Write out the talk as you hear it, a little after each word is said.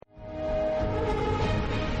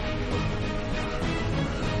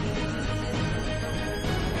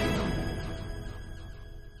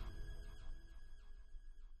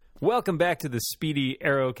Welcome back to the Speedy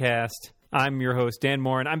Aerocast. I'm your host, Dan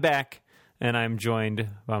Moore, and I'm back, and I'm joined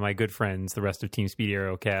by my good friends, the rest of Team Speedy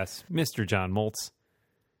Aerocast, Mr. John Moltz.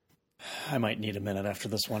 I might need a minute after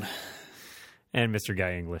this one. And Mr.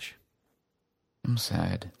 Guy English. I'm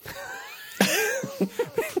sad.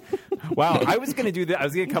 Wow, I was going to do that. I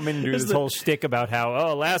was going to come in and do this whole shtick about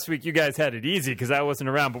how, last week you guys had it easy because I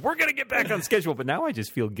wasn't around, but we're going to get back on schedule. But now I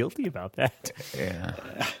just feel guilty about that. Yeah.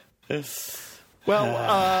 Well,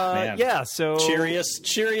 yeah, so...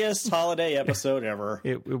 Cheeriest holiday episode ever.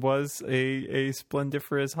 It was a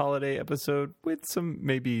splendiferous holiday episode with some,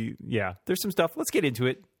 maybe, there's some stuff. Let's get into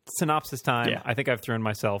it. Synopsis time. Yeah. I think I've thrown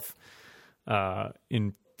myself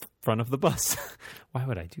in front of the bus. Why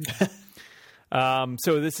would I do that?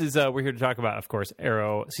 So this is, we're here to talk about, of course,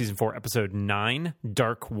 Arrow Season 4, Episode 9,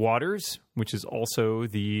 Dark Waters, which is also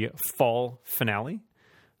the fall finale.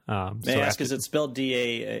 May I ask, is it spelled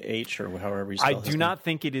D-A-H or however you spell it? I do not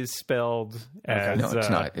think it is spelled as... No, it's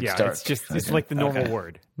not. It's dark. It's like the normal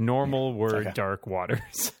word. Normal word, Okay. Dark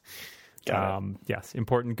Waters. Got it. Yes,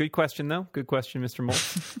 important. Good question, though. Good question, Mr. Molt.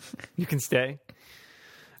 You can stay.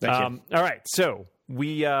 Thank you. All right, so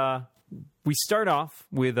we start off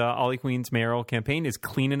with Ollie Queen's mayoral campaign is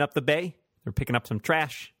cleaning up the bay. They're picking up some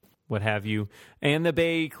trash, what have you. And the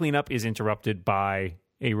bay cleanup is interrupted by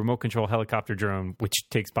a remote control helicopter drone, which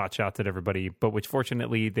takes pot shots at everybody, but which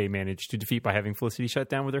fortunately they managed to defeat by having Felicity shut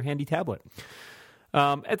down with her handy tablet.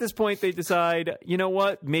 At this point, they decide, you know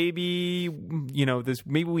what, maybe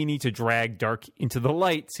we need to drag Dark into the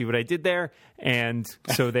light. See what I did there? And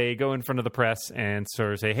so they go in front of the press and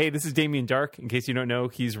sort of say, hey, this is Damien Dark. In case you don't know,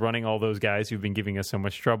 he's running all those guys who've been giving us so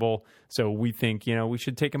much trouble. So we think, we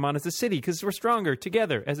should take him on as a city because we're stronger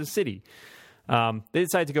together as a city. They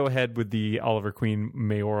decide to go ahead with the Oliver Queen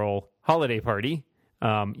mayoral holiday party,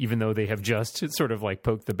 even though they have just sort of like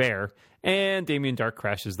poked the bear. And Damien Dark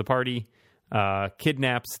crashes the party,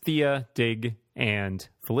 kidnaps Thea, Dig, and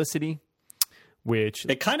Felicity, which...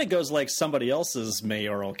 It kind of goes like somebody else's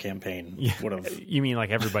mayoral campaign would have. You mean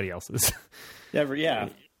like everybody else's? Every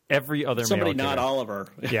other mayoral somebody, not candidate. Oliver.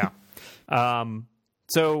 Yeah.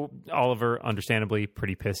 So Oliver, understandably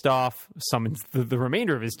pretty pissed off, summons the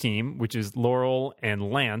remainder of his team, which is Laurel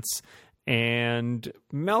and Lance and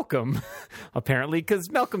Malcolm, apparently,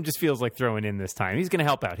 because Malcolm just feels like throwing in this time. He's going to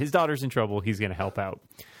help out. His daughter's in trouble. He's going to help out.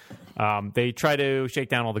 They try to shake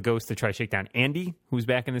down all the ghosts. They try to shake down Andy, who's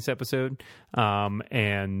back in this episode.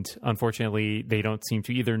 And unfortunately, they don't seem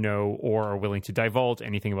to either know or are willing to divulge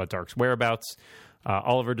anything about Dark's whereabouts.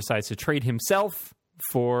 Oliver decides to trade himself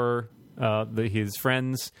for... his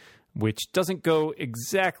friends, which doesn't go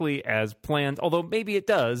exactly as planned, although maybe it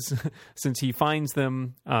does, since he finds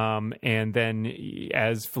them, and then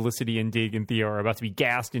as Felicity and Dig and Thea are about to be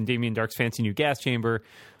gassed in Damien Dark's fancy new gas chamber,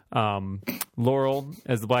 Laurel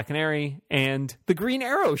as the Black Canary and the Green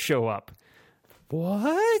Arrow show up.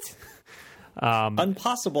 What?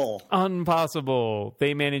 Unpossible.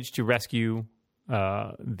 They manage to rescue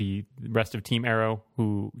the rest of Team Arrow,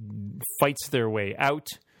 who fights their way out.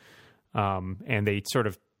 And they sort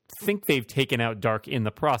of think they've taken out Dark in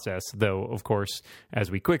the process, though, of course,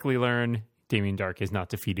 as we quickly learn, Damien Dark is not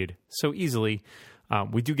defeated so easily.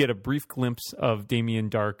 We do get a brief glimpse of Damien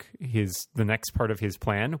Dark, the next part of his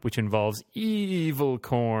plan, which involves Evil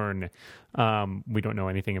Corn. We don't know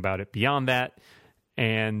anything about it beyond that.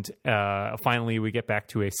 And finally, we get back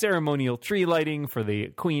to a ceremonial tree lighting for the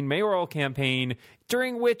Queen mayoral campaign,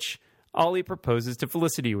 during which... Ollie proposes to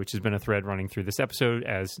Felicity, which has been a thread running through this episode,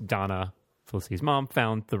 as Donna, Felicity's mom,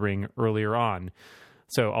 found the ring earlier on.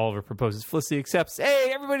 So Oliver proposes, Felicity accepts.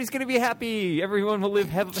 Hey, everybody's going to be happy. Everyone will live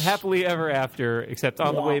happily ever after, except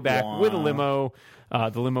on the way back with a limo.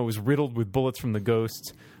 The limo was riddled with bullets from the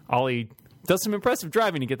ghosts. Ollie does some impressive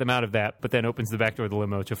driving to get them out of that, but then opens the back door of the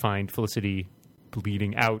limo to find Felicity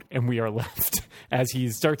bleeding out, and we are left as he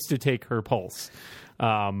starts to take her pulse.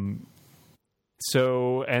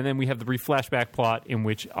 And then we have the brief flashback plot in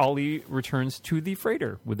which Ollie returns to the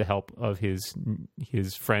freighter with the help of his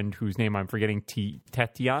friend, whose name I'm forgetting,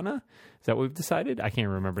 Tatiana. Is that what we've decided? I can't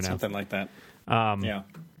remember now. Something like that. Yeah.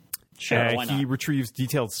 Sure, why not? He retrieves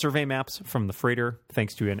detailed survey maps from the freighter,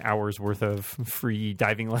 thanks to an hour's worth of free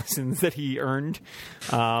diving lessons that he earned.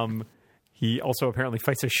 He also apparently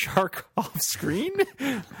fights a shark off screen.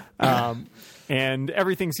 And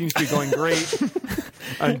everything seems to be going great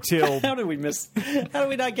until... How did we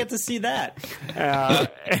not get to see that?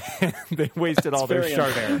 They wasted all their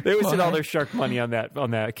shark. Unfair. They wasted all their shark money on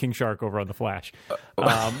that King Shark over on the Flash.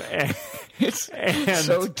 It's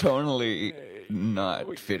so tonally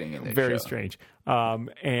not fitting in this very show. strange.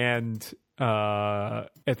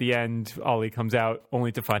 at the end, Ollie comes out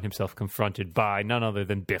only to find himself confronted by none other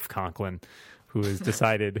than Biff Conklin, who has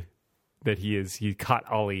decided that he caught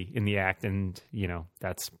Ollie in the act, and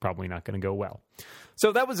that's probably not going to go well.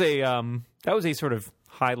 So that was a sort of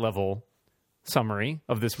high level summary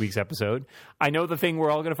of this week's episode. I know the thing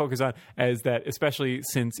we're all going to focus on is that, especially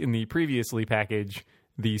since in the previously package,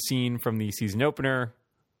 the scene from the season opener,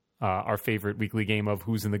 our favorite weekly game of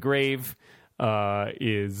Who's in the Grave,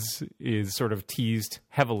 is sort of teased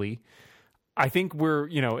heavily. I think we're,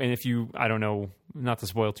 and if you, I don't know, not to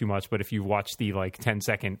spoil too much, but if you watch the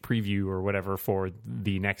 10-second preview or whatever for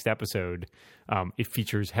the next episode, it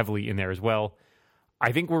features heavily in there as well.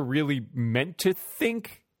 I think we're really meant to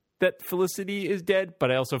think that Felicity is dead,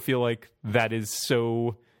 but I also feel like that is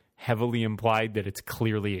so heavily implied that it's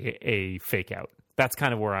clearly a fake out. That's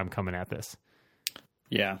kind of where I'm coming at this.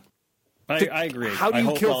 Yeah. I agree. How do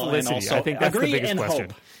you kill Felicity? I think that's the biggest question.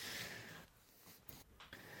 Hope.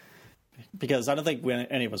 Because I don't think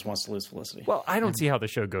any of us wants to lose Felicity. Well, I don't see how the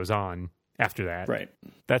show goes on after that. Right.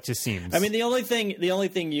 That just seems. I mean, the only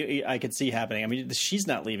thing I could see happening. I mean, she's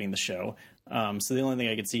not leaving the show, so the only thing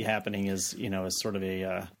I could see happening is is sort of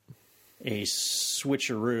a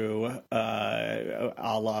switcheroo,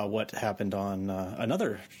 a la what happened on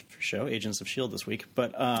another show, Agents of S.H.I.E.L.D. this week.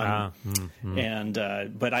 But but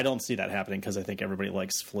I don't see that happening because I think everybody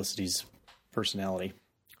likes Felicity's personality.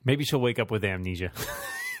 Maybe she'll wake up with amnesia.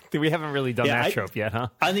 We haven't really done that trope yet, huh?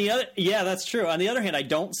 That's true. On the other hand, I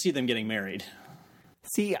don't see them getting married.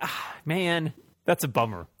 See, man, that's a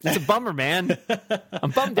bummer. That's a bummer, man.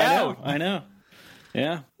 I'm bummed out. I know.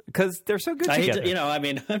 Yeah. Because they're so good together. I'm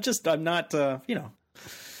not.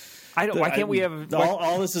 I don't. Why can't we have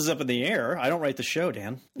all this is up in the air? I don't write the show,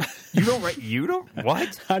 Dan. You don't write. You don't.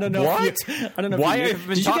 What? I don't know. What? I don't know. Why have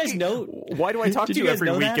been did talking? You guys know? Why do I talk to you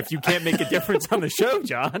every week that? if you can't make a difference on the show,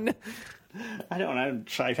 John? I don't.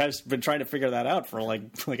 I've been trying to figure that out for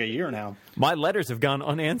like a year now. My letters have gone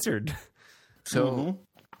unanswered. So,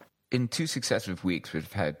 in 2 successive weeks,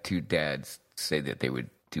 we've had 2 dads say that they would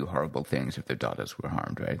do horrible things if their daughters were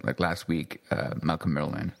harmed. Right? Like last week, Malcolm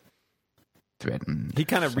Merlin threatened. He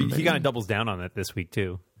kind of doubles down on it this week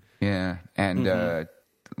too. Yeah, and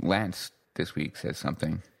Lance this week says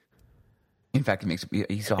something. In fact,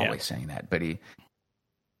 he's always saying that, but he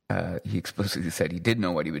explicitly said he did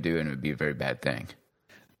know what he would do and it would be a very bad thing.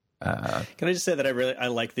 Can I just say that I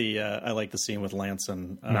like the scene with Lance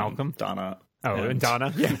and Malcolm, Donna. Oh, and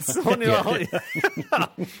Donna, yes.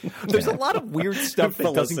 There's a lot of weird stuff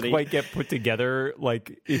that doesn't quite get put together.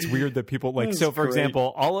 Like, it's weird that people for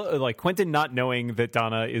example, Quentin not knowing that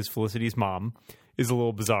Donna is Felicity's mom is a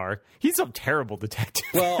little bizarre. He's a terrible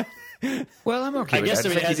detective. Well, I'm okay. I guess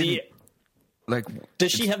has he.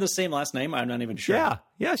 Does she have the same last name? I'm not even sure.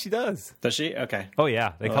 Yeah, she does. Does she? Okay. Oh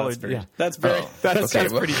yeah, they call her. Yeah, that's very. That's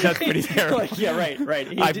pretty terrible.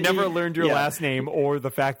 Right. I've never learned your last name or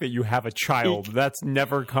the fact that you have a child. That's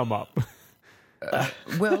never come up.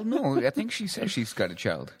 Well, no, I think she says she's got a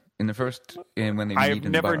child in the first. And when they meet I've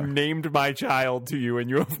never named my child to you, and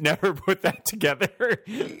you have never put that together.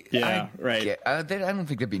 Right. Yeah, I don't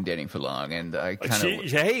think they've been dating for long, and I kind of.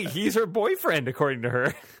 Hey, he's her boyfriend, according to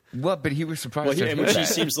her. Well, but he was surprised. She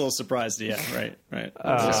seems a little surprised. Yeah, right.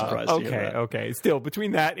 Okay. Still,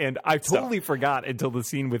 between that and I totally forgot until the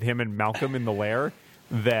scene with him and Malcolm in the lair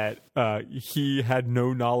that he had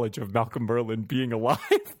no knowledge of Malcolm Merlin being alive.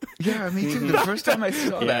 Yeah, me too. The first time I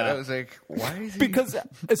saw that, I was like, why is he? Because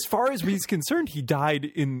as far as he's concerned, he died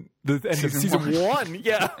in the end of season 1.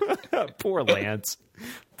 Yeah. Poor Lance.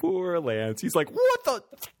 He's like, what the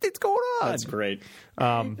is going on? That's great.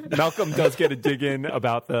 Malcolm does get a dig in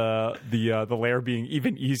about the lair being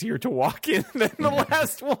even easier to walk in than the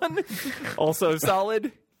last one. Also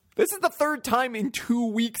solid. This is the 3rd time in 2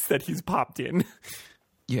 weeks that he's popped in.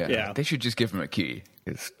 Yeah. They should just give him a key.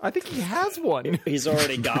 I think he has one. He's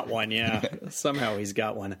already got one, yeah. Somehow he's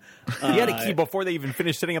got one. He had a key before they even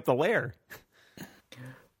finished setting up the lair.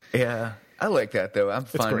 Yeah. I like that, though. I'm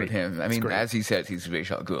fine with him. I mean, as he says, he's Ra's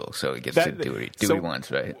al Ghul, so he gets to do what he wants,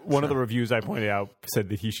 right? One of the reviews I pointed out said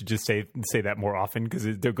that he should just say that more often because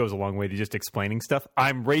it goes a long way to just explaining stuff.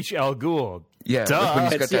 I'm Ra's al Ghul. Yeah, like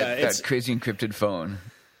when he's got that crazy encrypted phone,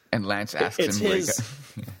 and Lance asks him where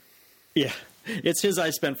Yeah, it's his I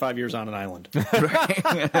spent 5 years on an island. There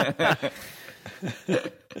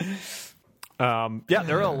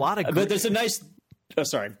are a lot of... But there's a nice... Oh,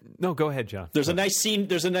 sorry. No, go ahead, John. There's a nice scene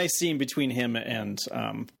between him and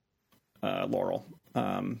Laurel.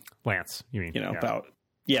 Lance, you mean?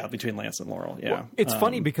 Between Lance and Laurel. Yeah. Well, it's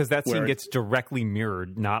funny because that scene gets directly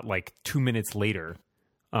mirrored, not like 2 minutes later,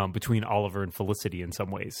 between Oliver and Felicity in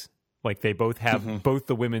some ways. Like they both have both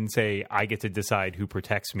the women say, I get to decide who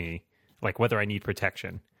protects me, like whether I need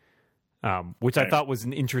protection. Which I thought was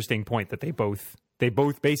an interesting point that they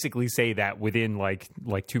both basically say that within like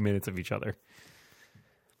 2 minutes of each other.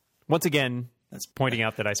 Once again, that's pointing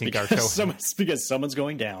out that I think our show because someone's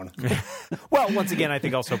going down. Well, once again, I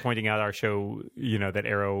think also pointing out our show, that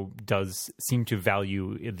Arrow does seem to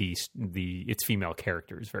value its female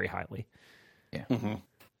characters very highly. Yeah.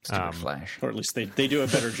 Flash. Or at least they do a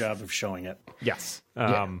better job of showing it. Yes.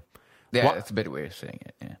 Yeah, that's a better way of saying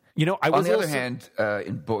it. Yeah. On the other hand,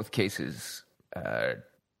 in both cases,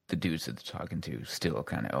 the dudes that they're talking to still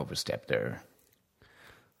kind of overstep their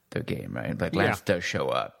game, right? Like Lance does show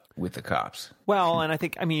up with the cops. Well, and I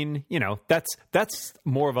think, that's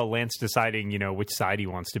more of a Lance deciding, which side he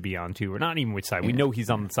wants to be on too, or not even which side. We know he's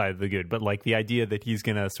on the side of the good, but like the idea that he's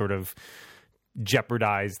going to sort of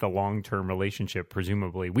jeopardize the long-term relationship,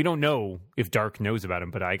 presumably. We don't know if Dark knows about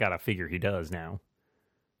him, but I got to figure he does now.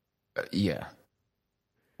 Yeah.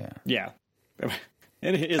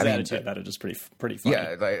 And his attitude about it is pretty funny.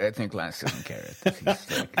 Yeah, I think Lance doesn't care.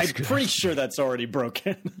 I'm pretty sure that's already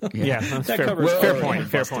broken. That's that fair. covers Fair point.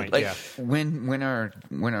 Fair point. Like, when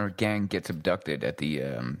our gang gets abducted at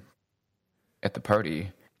the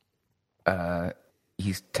party,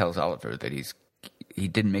 he tells Oliver that he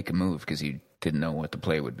didn't make a move because he didn't know what the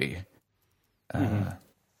play would be.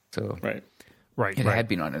 So Right. It had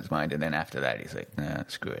been on his mind, and then after that, he's like, "Nah,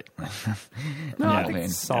 screw it." I think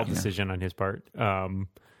it's a solid decision on his part.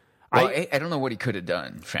 I don't know what he could have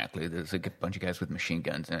done. Frankly, there's like a bunch of guys with machine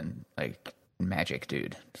guns and like magic,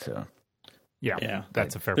 dude. So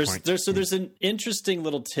that's a fair point. There's an interesting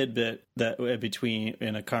little tidbit that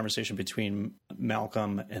in a conversation between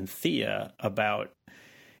Malcolm and Thea about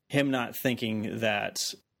him not thinking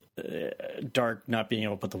that Dark not being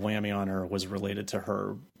able to put the whammy on her was related to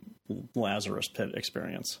her Lazarus Pit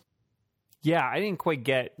experience. Yeah, I didn't quite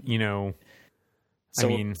get,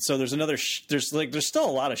 So there's another. There's still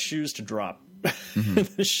a lot of shoes to drop in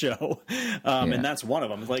the show, and that's one of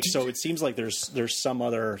them. Like, so it seems like there's some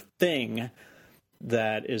other thing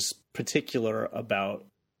that is particular about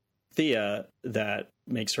Thea that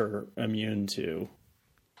makes her immune to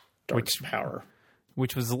Dark's power.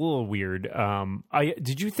 Which was a little weird.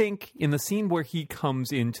 Did you think in the scene where he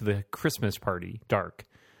comes into the Christmas party, Dark,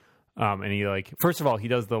 and he first of all, he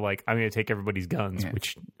does the I'm going to take everybody's guns,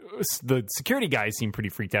 which the security guys seem pretty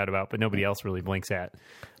freaked out about, but nobody else really blinks at.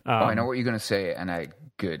 I know what you're going to say, and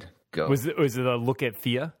go. Was it a look at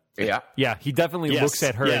Thea? Yeah. Yeah, he definitely looks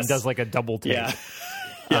at her and does like a double take.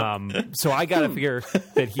 Yeah. So I got to figure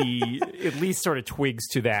that he at least sort of twigs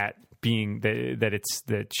to that being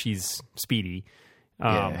that she's Speedy.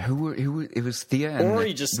 It was Thea, and or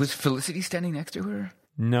was Felicity standing next to her?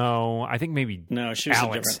 No, I think maybe she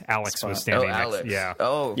was Alex was standing Alex. next. Yeah.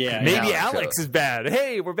 Oh, yeah. Maybe Alex is bad.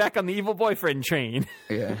 Hey, we're back on the evil boyfriend train.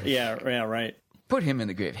 Yeah, right. Put him in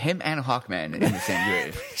the grave. Him and Hawkman in the same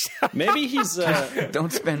grave. Maybe he's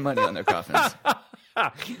don't spend money on their coffins.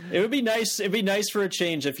 It would be nice. It'd be nice for a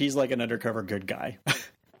change if he's like an undercover good guy.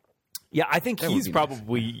 Yeah, I think he's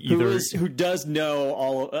probably who does know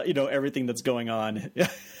all everything that's going on,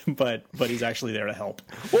 but he's actually there to help.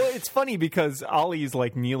 Well, it's funny because Ollie's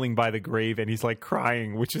like kneeling by the grave and he's like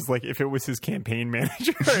crying, which is like if it was his campaiign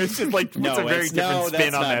manager. It's just like it's a very different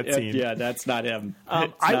spin on that scene. Yeah, that's not him.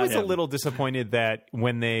 I was a little disappointed that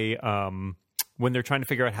when they're trying to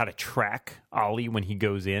figure out how to track Ollie when he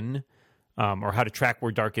goes in. Or how to track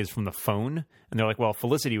where Dark is from the phone. And they're like, well,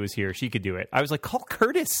 Felicity was here. She could do it. I was like, call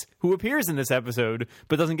Curtis, who appears in this episode,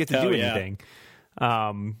 but doesn't get to do anything.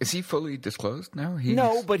 Is he fully disclosed now?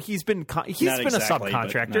 No, but he's been a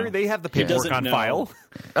subcontractor. No. They have the paperwork on file.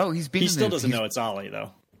 Oh, he still doesn't know it's Ollie,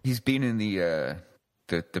 though. He's been in the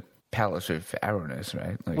Palace of Arrowness,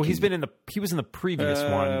 right? He was in the previous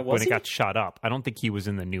one when it got shot up. I don't think he was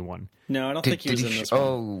in the new one. No, I don't think he was in this one.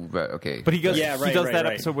 Oh, right, okay. But he goes. He does that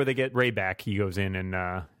episode where they get Ray back. He goes in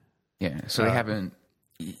and. So they haven't.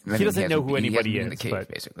 He doesn't know who anybody is. In the cave, but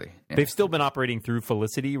basically, they've still been operating through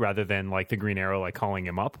Felicity rather than like the Green Arrow, like calling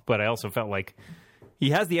him up. But I also felt like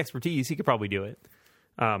he has the expertise. He could probably do it.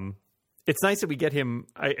 It's nice that we get him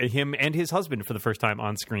and his husband for the first time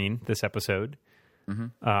on screen this episode.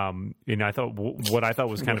 Mm-hmm. I thought what I thought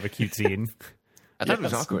was kind of a cute scene. I thought it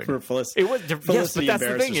was awkward. For Felicity. It was, yes, but that's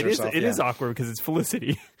the thing. It is awkward because it's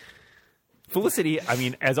Felicity. Felicity, I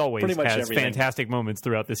mean, as always, has everything. Fantastic moments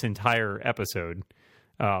throughout this entire episode,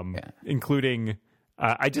 including.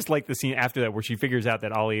 I just like the scene after that where she figures out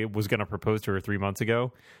that Ollie was going to propose to her 3 months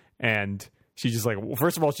ago, and she's just like,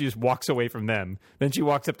 first of all, she just walks away from them. Then she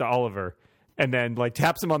walks up to Oliver. and then like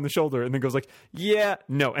taps him on the shoulder and then goes like, yeah,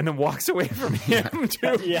 no, and then walks away from him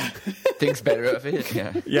too. Yeah. Thinks better of it.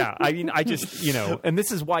 Yeah. Yeah, I mean, I just, and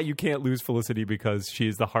this is why you can't lose Felicity, because she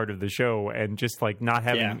is the heart of the show, and just like not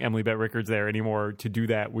having Emily Bett Rickards there anymore to do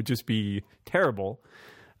that would just be terrible.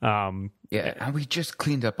 And we just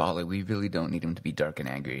cleaned up Ollie. We really don't need him to be dark and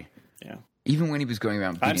angry. Yeah. Even when he was going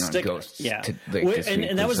around beating on ghosts. Yeah.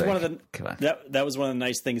 And that was one of the that was one of the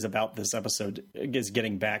nice things about this episode, is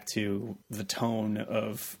getting back to the tone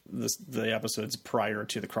of the episodes prior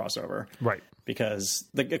to the crossover. Right. Because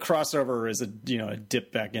the crossover is a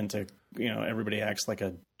dip back into, everybody acts like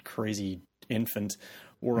a crazy infant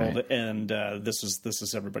world, right. And this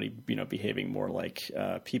is everybody behaving more like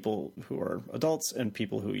people who are adults and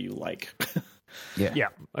people who you like. Yeah,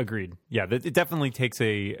 agreed. Yeah, it definitely takes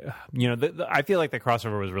a I feel like the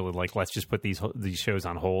crossover was really like, let's just put these shows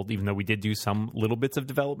on hold, even though we did do some little bits of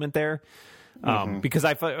development there. Because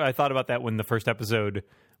I thought about that when the first episode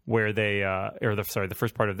where they the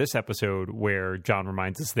first part of this episode where John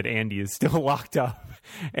reminds us that Andy is still locked up,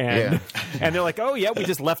 and they're like, oh yeah, we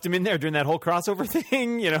just left him in there during that whole crossover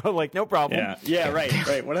thing, like no problem.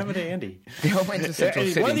 Right. What happened to Andy? They all went to Central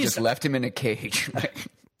City and just left him in a cage.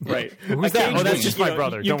 Right. Who's that? Oh, that's just my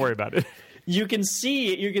brother. Don't worry about it. You can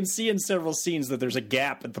see in several scenes that there's a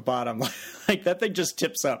gap at the bottom, like that thing just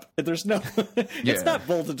tips up. There's no, it's not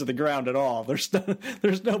bolted to the ground at all. There's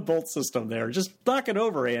no bolt system there. Just knock it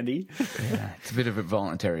over, Andy. Yeah, it's a bit of a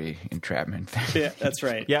voluntary entrapment thing. Yeah, that's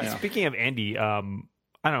right. Yeah. Speaking of Andy, I don't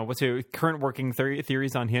know, what's your current working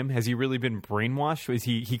theories on him? Has he really been brainwashed?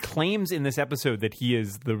 He claims in this episode that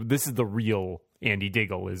this is the real Andy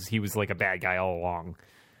Diggle, is he was like a bad guy all along.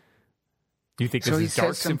 Do you think this is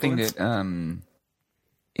Dark's something influence? that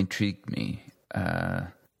intrigued me.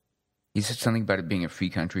 He said something about it being a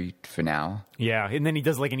free country for now. Yeah, and then he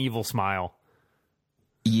does like an evil smile.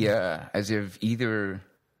 Yeah, as if either,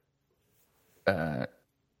 and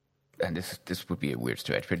this would be a weird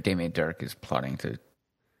stretch, but Damien Dark is plotting to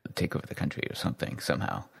take over the country or something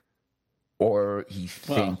somehow, or he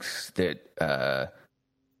thinks that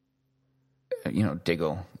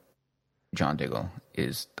John Diggle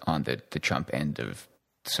is on the Trump end of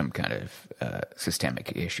some kind of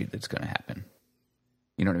systemic issue that's going to happen.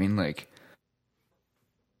 You know what I mean? Like,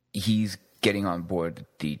 he's getting on board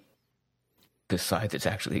the side that's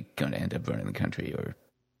actually going to end up running the country, or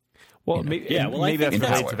maybe that's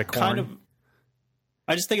related to the corn.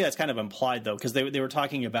 I just think that's kind of implied, though, because they were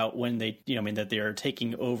talking about when they, that they are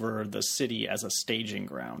taking over the city as a staging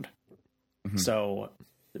ground. Mm-hmm. So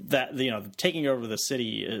that, taking over the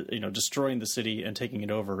city, destroying the city and taking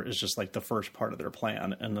it over is just like the first part of their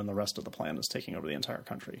plan. And then the rest of the plan is taking over the entire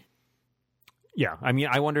country. Yeah. I mean,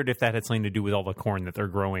 I wondered if that had something to do with all the corn that they're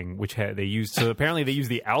growing, which they use. So apparently they use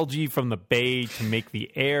the algae from the bay to make the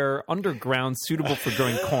air underground suitable for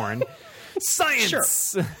growing corn. Science!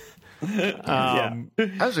 Sure. I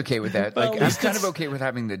was okay with that. Like, I'm kind of okay with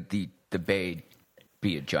having the bay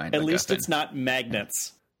be a giant. At least it's not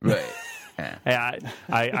magnets. Right. Yeah.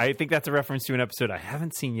 I think that's a reference to an episode I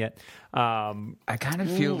haven't seen yet. I kind of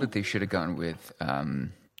feel that they should have gone with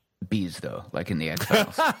bees, though, like in the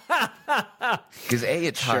X-Files. Because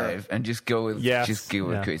it's Hive, and just go with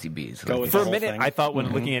crazy bees. For a minute, I thought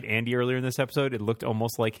when looking at Andy earlier in this episode, it looked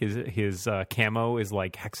almost like his camo is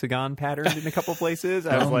like hexagon patterned in a couple places.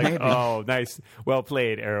 I was like, maybe. Oh, nice, well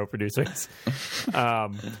played, Arrow producers.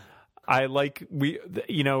 I like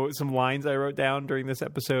some lines I wrote down during this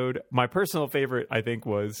episode. My personal favorite, I think,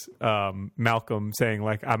 was Malcolm saying,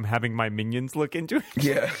 like, I'm having my minions look into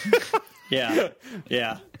it. Yeah.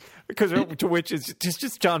 Yeah. Because to which is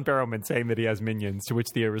just John Barrowman saying that he has minions, to which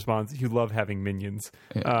Theo responds, you love having minions.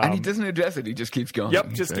 And he doesn't address it. He just keeps going.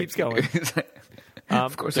 Yep, keeps going.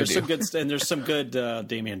 Of course there's some good, and there's some good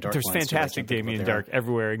Damien Dark. There's fantastic Damien Dark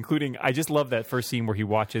everywhere, including, I just love that first scene where he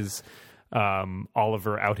watches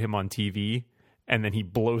Oliver out him on TV, and then he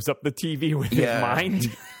blows up the TV with his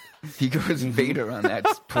mind. He goes Vader on that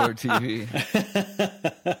poor TV.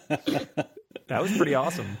 That was pretty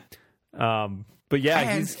awesome. But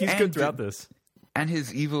yeah, he's good throughout this. And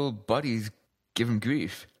his evil buddies give him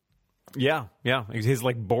grief. Yeah. His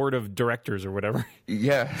like board of directors or whatever.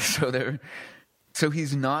 Yeah, so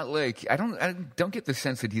he's not like, I don't get the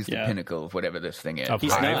sense that he's the pinnacle of whatever this thing is.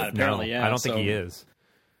 He's not, apparently. No, I don't think he is.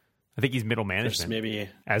 I think he's middle management. Maybe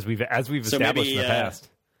as we've established in the past.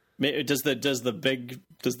 Does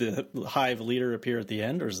the Hive leader appear at the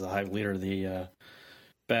end, or is the Hive leader the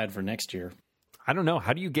bad for next year? I don't know.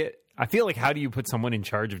 How do you put someone in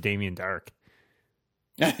charge of Damien Dark?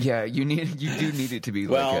 Yeah, you do need it to be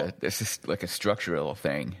Well, like a structural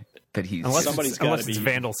thing that he's unless it's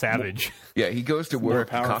Vandal Savage. Yeah, he goes to work,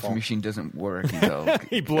 the coffee machine doesn't work.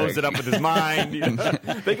 He blows it up with his mind.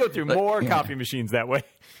 They go through more coffee machines that way.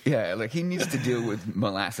 Yeah, like he needs to deal with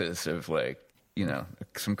molasses of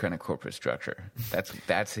some kind of corporate structure.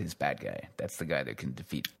 That's his bad guy. That's the guy that can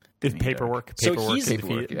defeat. It's paperwork. Paperwork is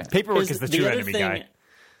the true enemy guy.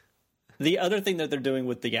 The other thing that they're doing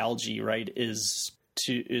with the algae, right, is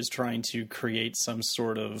trying to create some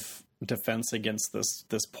sort of defense against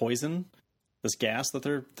this poison, this gas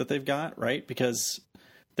that they've got, right? Because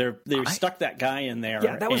they stuck that guy in there,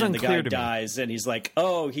 that was and the unclear guy dies, and he's like,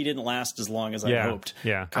 "Oh, he didn't last as long as I hoped."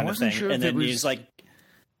 Yeah, kind of thing. Sure, and then he's like,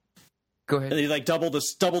 "Go ahead." And they like double the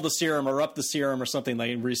serum or up the serum or something,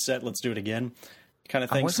 like reset. Let's do it again, kind of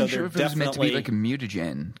thing. I wasn't so sure if it was meant to be like a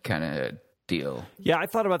mutagen kind of deal. Yeah, I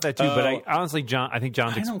thought about that too, but I think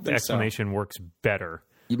John's explanation works better.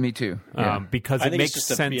 Me too. Because it makes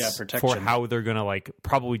sense for how they're going to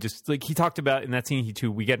probably just like he talked about in that scene.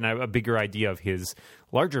 We get a bigger idea of his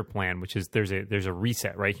larger plan, which is there's a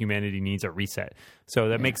reset, right? Humanity needs a reset. So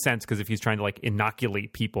that makes sense because if he's trying to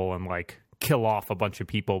inoculate people and kill off a bunch of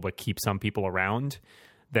people but keep some people around,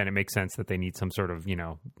 then it makes sense that they need some sort of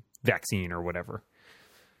vaccine or whatever.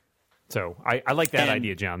 So I like that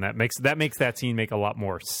idea, John. That makes that scene make a lot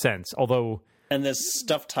more sense. Although, and this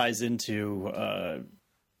stuff ties into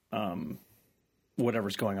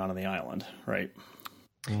whatever's going on the island, right?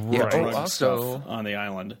 Yeah. Right. Also, on the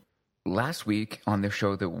island. Last week on the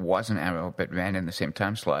show that wasn't Arrow but ran in the same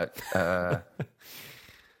time slot. Oh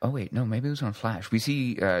wait, no, maybe it was on Flash. We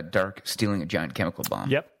see Dark stealing a giant chemical bomb.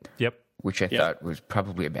 Yep. Which I thought was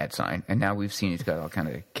probably a bad sign. And now we've seen he's got all kind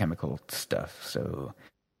of chemical stuff. So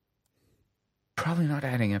probably not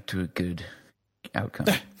adding up to a good outcome.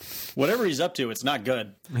 Whatever he's up to, it's not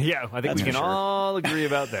good. Yeah, I think we can all agree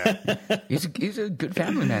about that. He's a good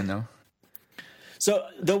family man, though. So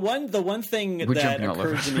the one thing that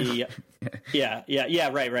occurred to me,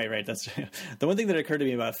 right. That's the one thing that occurred to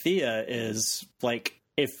me about Thea is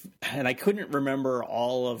and I couldn't remember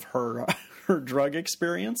all of her drug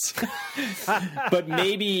experience, but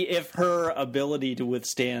maybe if her ability to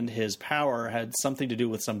withstand his power had something to do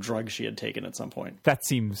with some drug she had taken at some point. That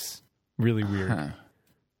seems really weird. I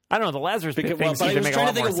don't know. The Lazarus thing seems to make a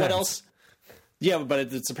lot more sense. What else. Yeah,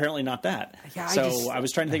 but it's apparently not that. Yeah, I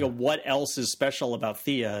was trying to think of what else is special about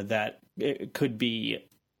Thea that it could be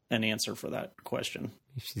an answer for that question.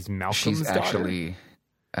 She's Malcolm's daughter. Actually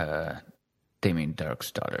Damien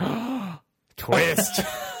Dark's daughter. Twist.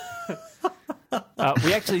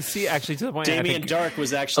 We actually see to the point. Damien Dark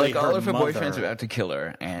was actually all of her mother. boyfriends are out to kill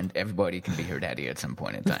her, and everybody can be her daddy at some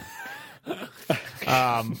point in time.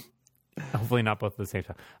 Hopefully not both at the same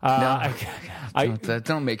time.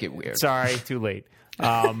 Don't make it weird. Sorry, too late.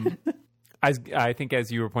 I think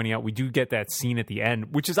as you were pointing out, we do get that scene at the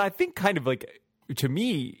end, which is I think kind of to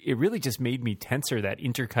me, it really just made me tenser, that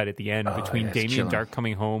intercut at the end between Damien Dark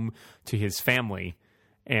coming home to his family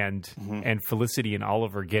and Felicity and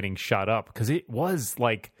Oliver getting shot up, because it was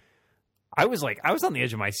I was on the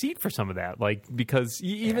edge of my seat for some of that, because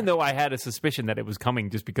even though I had a suspicion that it was coming,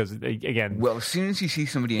 just because again, well, as soon as you see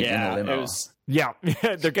somebody in a limo,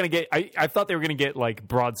 they're gonna get. I thought they were gonna get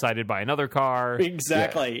broadsided by another car.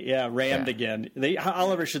 Exactly. Yeah, rammed again.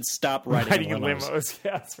 Oliver should stop riding in limos.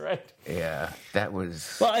 Yeah, that's right. Yeah, that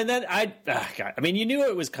was. Well, and then you knew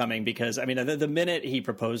it was coming, because the minute he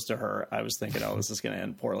proposed to her, I was thinking, oh, this is going to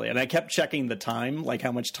end poorly, and I kept checking the time,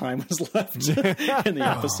 how much time was left in the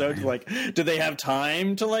episode. Did they have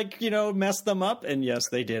time to mess them up? And yes,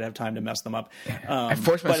 they did have time to mess them up. I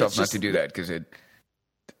forced myself not to do that because it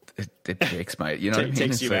takes my, what I mean?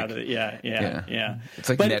 Takes you out of it. Yeah. It's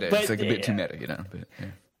meta. It's a bit too meta, But,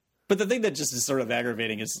 But the thing that just is sort of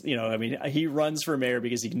aggravating is, he runs for mayor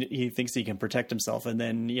because he thinks he can protect himself, and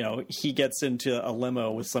then he gets into a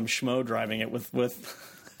limo with some schmo driving it with.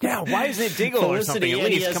 Yeah, why isn't it Diggle or something? At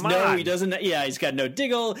least, come on. He doesn't. Yeah, he's got no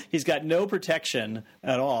Diggle. He's got no protection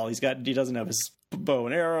at all. He doesn't have his bow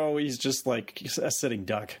and arrow. He's just like a sitting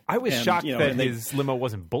duck. I was shocked that his limo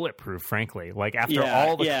wasn't bulletproof, frankly. After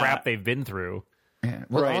all the crap they've been through. Yeah.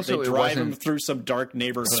 Well, right, also they drive him through some dark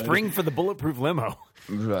neighborhood. Spring for the bulletproof limo.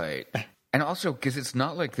 Right. And also, because it's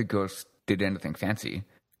not like the ghost did anything fancy.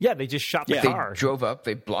 Yeah, they just shot the car. They drove up,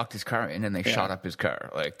 they blocked his car in, and they shot up his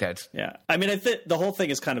car. That's... Yeah. I mean, I think the whole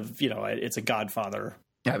thing is kind of, it's a Godfather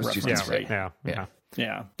reference, right?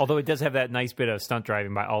 Yeah. Although it does have that nice bit of stunt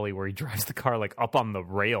driving by Ollie where he drives the car up on the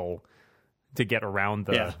rail to get around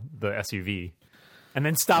the SUV, and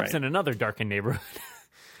then stops in another darkened neighborhood.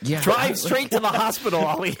 Yeah. Drive straight to the hospital,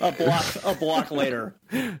 Ollie. a block later.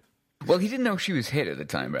 Well, he didn't know she was hit at the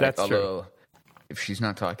time, right? That's Although, true. if she's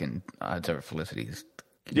not talking, odds are Felicity is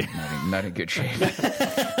not in good shape.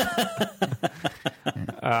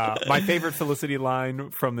 My favorite Felicity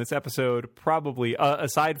line from this episode, probably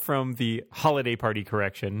aside from the holiday party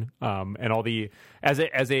correction, and all the as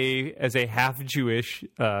a half Jewish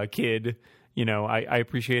kid, you know, I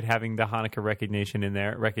appreciate having the Hanukkah recognition in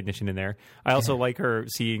there. I also like her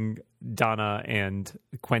seeing Donna and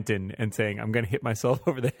Quentin and saying, "I'm going to hit myself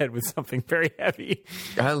over the head with something very heavy."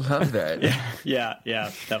 I love that. Yeah,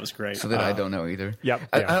 that was great. So that I don't know either. Yep.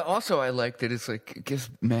 I like that it's like, I guess,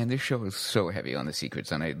 man, this show is so heavy on the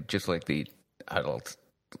secrets, and I just like the adult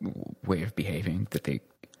way of behaving that they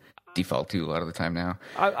default to a lot of the time now.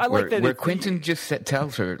 I like that where Quentin just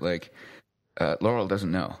tells her, like, Laurel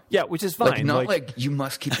doesn't know. Yeah, which is fine. Like, not like you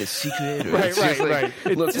must keep this secret. Or right.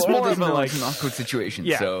 Look, It's just Laurel more of doesn't a, know like, it's an awkward situation.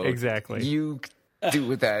 Yeah, so exactly. You do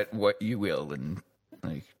with that what you will, and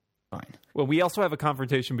like, fine. Well, we also have a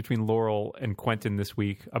confrontation between Laurel and Quentin this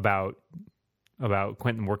week about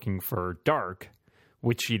Quentin working for Dark,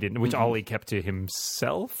 which she didn't, which Ollie kept to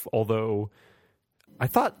himself. Although I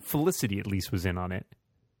thought Felicity at least was in on it.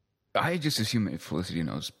 I just assume that Felicity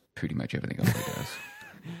knows pretty much everything Ollie does.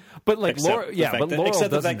 But like Laurel, Laurel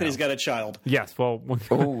except the fact know. that he's got a child. Yes, well,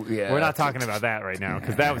 Yeah, we're not talking about that right now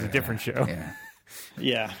because that was a different show.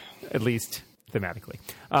 Yeah. At least thematically.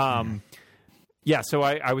 So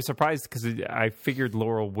I was surprised because I figured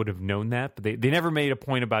Laurel would have known that, but they never made a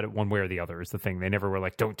point about it one way or the other is the thing. They never were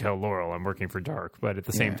like, don't tell Laurel I'm working for Dark. But at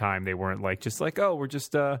the same time, they weren't like, just like, oh, we're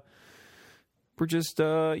just you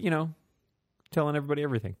know, telling everybody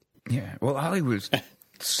everything. Yeah. Well, Ollie was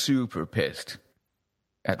super pissed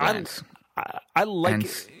at Lance. I like And-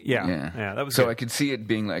 it. Yeah, that was so good. I could see it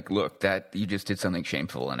being like, look, that you just did something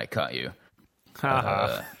shameful and I caught you.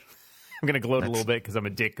 I'm going to gloat a little bit because I'm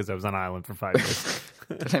a dick because I was on island for 5 years.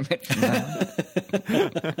 Did I mention that?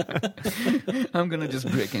 I'm going to just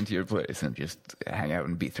break into your place and just hang out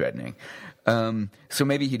and be threatening. So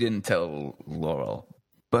maybe he didn't tell Laurel,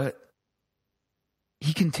 but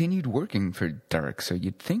he continued working for Dark. So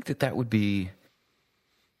you'd think that would be,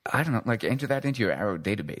 I don't know, like enter that into your Arrow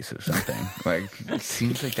database or something. Like, it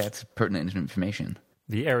seems like that's pertinent information.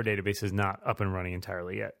 The Arrow database is not up and running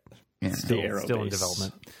entirely yet. Yeah. Still in base.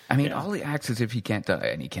 development. I mean, Ollie acts as if he can't die,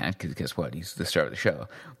 and he can't because guess what? He's the star of the show.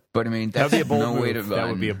 But I mean, That that's would be a bold no move. way to run. That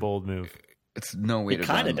would be a bold move. It's no way He to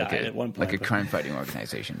kinda run like died at one point, like a but- crime-fighting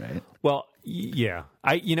organization, right? Well, yeah.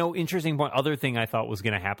 Interesting point. Other thing I thought was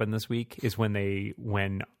going to happen this week is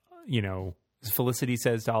when Felicity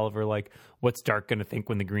says to Oliver, like, what's Dark going to think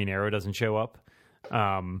when the Green Arrow doesn't show up?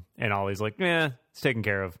 And Ollie's like, it's taken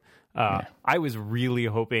care of. I was really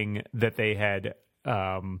hoping that they had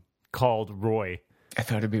called Roy. I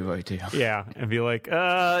thought it'd be Roy too. Yeah, and be like,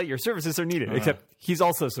 your services are needed. Except he's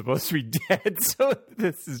also supposed to be dead, so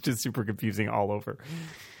this is just super confusing all over.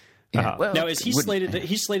 Yeah. Well, Now, is he slated?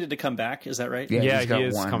 He's slated to come back. Is that right? Yeah, he's got he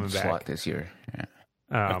is one coming slot back. this year.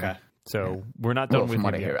 Yeah. Okay. So we're not done Well, with from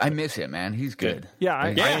what I him hear, yet. I miss him, man. He's good. Yeah,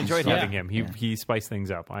 I enjoyed Yeah. having him. He spiced things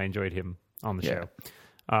up. I enjoyed him on the show.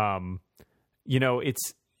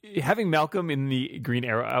 It's having Malcolm in the Green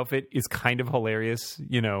Arrow outfit is kind of hilarious,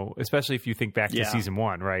 especially if you think back to season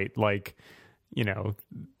 1, right? Like,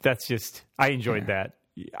 that's just, I enjoyed that.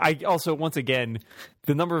 I also, once again,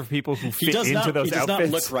 the number of people who fit into those outfits. He does not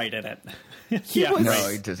look right in it. No,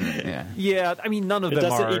 he doesn't. Yeah. Yeah, I mean, none of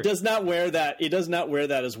them are. He does not wear that. He does not wear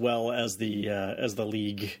that as well as the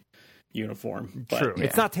league uniform. But True,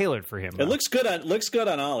 it's not tailored for him. It looks good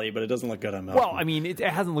on Ollie, but it doesn't look good on Malcolm. Well, I mean, it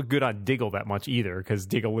hasn't looked good on Diggle that much either, because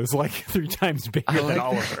Diggle is like 3 times bigger than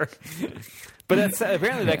Oliver. But that's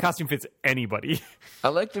apparently that costume fits anybody. I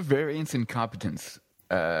like the variance in competence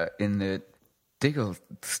in the Diggle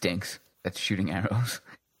stinks at shooting arrows.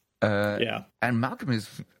 And Malcolm is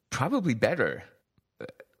probably better.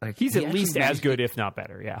 He's at least as good, if not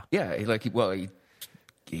better. Yeah. Yeah.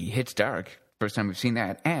 He hits Dark. First time we've seen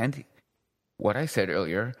that, and what I said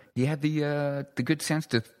earlier, he had the good sense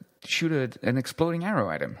to shoot an exploding arrow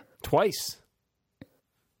at him twice.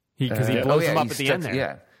 Because he blows him up at the end there.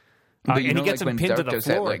 Yeah. But and he gets him pinned to the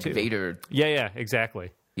floor, that, too. Vader. Yeah, exactly.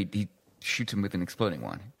 He shoots him with an exploding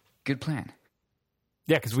one. Good plan.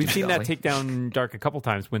 Yeah, because we've seen that Ollie. take down Dark a couple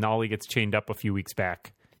times. When Ollie gets chained up a few weeks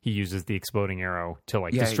back, he uses the exploding arrow to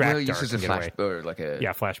distract he Dark uses and a get away. or like a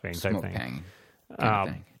flashbang type smoke thing. Pang kind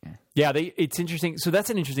of thing. Yeah, it's interesting. So that's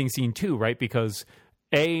an interesting scene too, right? Because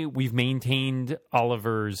we've maintained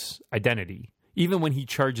Oliver's identity, even when he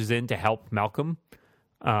charges in to help Malcolm.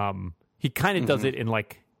 He kind of does it in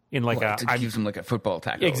like It gives him like a football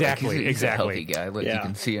tackle. Exactly, He's exactly. a healthy guy. Like you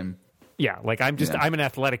can see him Yeah, like I'm an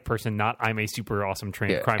athletic person, not I'm a super awesome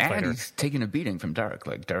trained crime fighter. And he's taking a beating from Dark.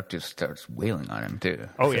 Like Dark just starts wailing on him too.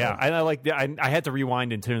 Oh yeah, I had to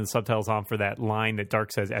rewind and turn the subtitles on for that line that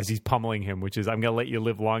Dark says as he's pummeling him, which is "I'm going to let you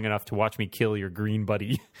live long enough to watch me kill your green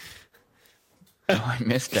buddy." Oh, I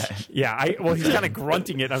missed that. Yeah, he's kind of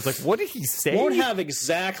grunting it. I was like, what did he say? Won't have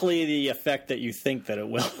exactly the effect that you think that it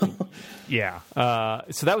will. Yeah.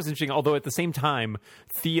 So that was interesting. Although at the same time,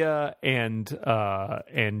 Thea and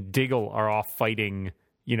Diggle are off fighting,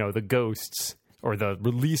 the ghosts or the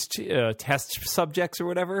released test subjects or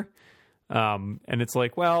whatever. And it's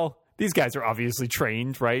like, well, these guys are obviously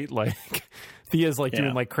trained, right? Like Thea's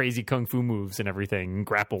doing like crazy kung fu moves and everything,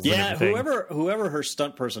 grapples. Yeah, and everything. whoever her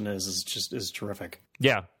stunt person is terrific.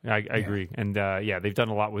 Yeah, I agree. And they've done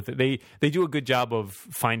a lot with it. They do a good job of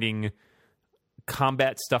finding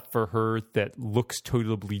combat stuff for her that looks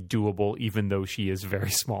totally doable, even though she is very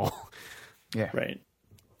small. Yeah, right.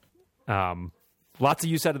 Lots of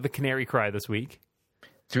use out of the canary cry this week.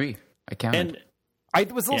 3, I counted. And I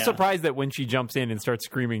was a little surprised that when she jumps in and starts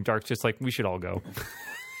screaming, Dark's just like, we should all go.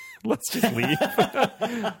 Let's just leave.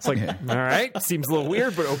 It's like, all right, seems a little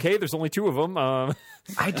weird, but okay, there's only 2 of them.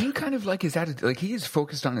 I do kind of like his attitude. Like, he is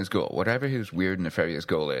focused on his goal. Whatever his weird, nefarious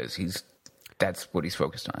goal is, that's what he's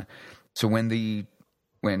focused on. So when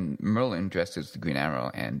Merlin, dressed as the Green Arrow,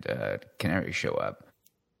 and Canary show up,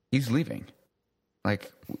 he's leaving. Like,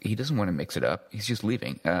 he doesn't want to mix it up. He's just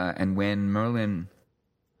leaving. And when Merlin,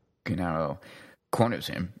 Green Arrow, corners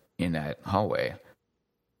him in that hallway,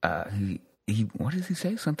 he what does he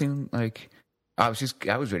say? Something like, I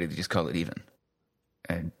was ready to just call it even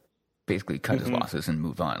and basically cut his losses and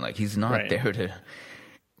move on. Like, he's not there to,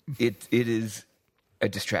 it is a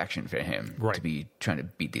distraction for him to be trying to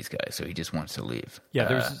beat these guys. So he just wants to leave.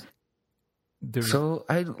 Yeah. So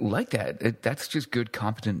I like that. That's just good,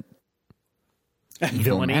 competent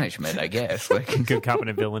villainy management, I guess. Like, good,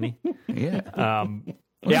 competent villainy. Yeah.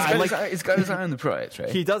 He's got his eye on the prize, right?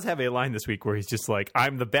 He does have a line this week where he's just like,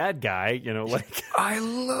 I'm the bad guy, like. I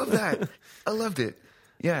love that. I loved it.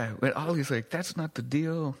 Yeah, when Ollie's like, that's not the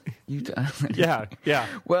deal. Yeah.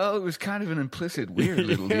 Well, it was kind of an implicit, weird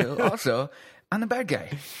little deal. Also, I'm the bad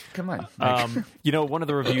guy. Come on. One of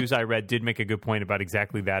the reviews I read did make a good point about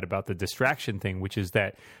exactly that, about the distraction thing, which is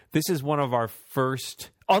that this is one of our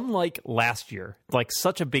first, unlike last year, like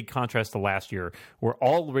such a big contrast to last year, where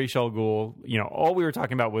all Ra's al Ghul, all we were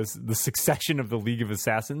talking about was the succession of the League of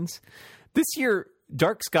Assassins. This year,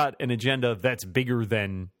 Dark's got an agenda that's bigger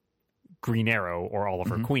than Green Arrow or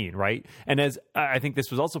Oliver Queen, right? And as I think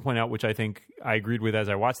this was also pointed out, which I think I agreed with as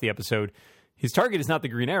I watched the episode, his target is not the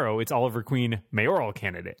Green Arrow, it's Oliver Queen mayoral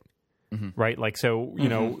candidate. Right? Like, so,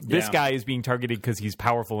 this guy is being targeted because he's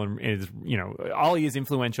powerful and is, Ollie is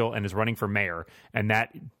influential and is running for mayor, and that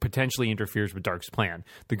potentially interferes with Dark's plan.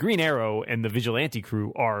 The Green Arrow and the Vigilante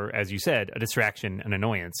crew are, as you said, a distraction, an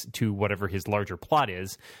annoyance to whatever his larger plot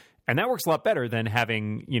is. And that works a lot better than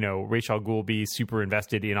having, Ra's al Ghul be super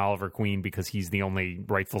invested in Oliver Queen because he's the only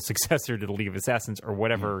rightful successor to the League of Assassins or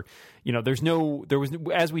whatever.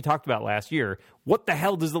 As we talked about last year, what the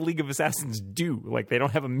hell does the League of Assassins do? Like, they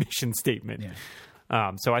don't have a mission statement.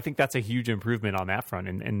 Yeah. So I think that's a huge improvement on that front.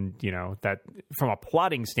 And that from a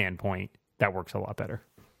plotting standpoint, that works a lot better.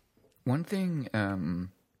 One thing I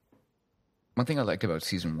liked about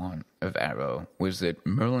season 1 of Arrow was that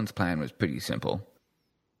Merlin's plan was pretty simple.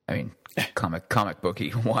 I mean, comic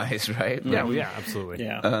booky wise, right? Yeah, absolutely.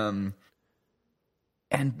 Yeah.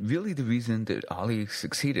 And really the reason that Ollie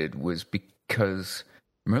succeeded was because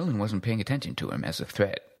Merlin wasn't paying attention to him as a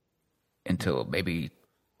threat until maybe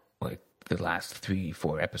like the last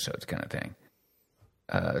 3-4 episodes kind of thing.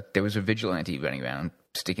 There was a vigilante running around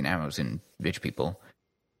sticking arrows in rich people,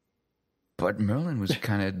 but Merlin was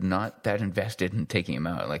kind of not that invested in taking him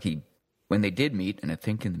out. Like, when they did meet, and I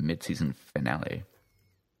think in the mid-season finale,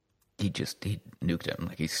 he nuked him.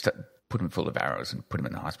 Like, he put him full of arrows and put him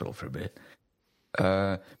in the hospital for a bit.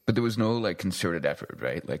 But there was no, like, concerted effort,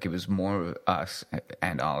 right? Like, it was more us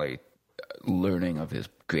and Ollie learning of his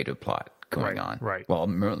greater plot going on. Right. While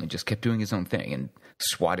Merlin just kept doing his own thing and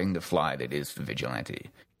swatting the fly that is the vigilante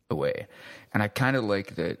away. And I kind of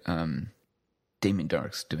like that Damien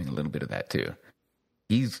Dark's doing a little bit of that, too.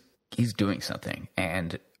 He's doing something.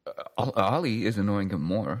 And Ollie is annoying him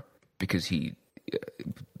more because he's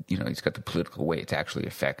got the political weight to actually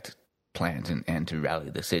affect plans and to rally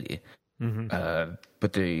the city.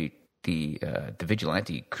 But the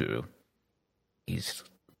vigilante crew, he's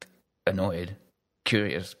annoyed,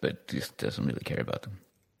 curious, but just doesn't really care about them.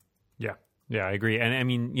 Yeah, I agree. And I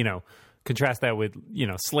mean, contrast that with,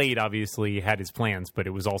 Slade obviously had his plans, but it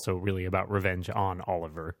was also really about revenge on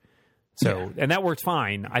Oliver. So, and that worked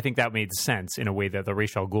fine. I think that made sense in a way that the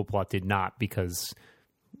Ra's al Ghul plot did not, because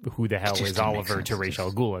who the hell is Oliver to Ra's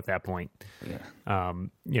al Ghul at that point? Yeah.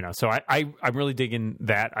 So I'm really digging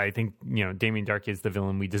that. I think, Damien Dark is the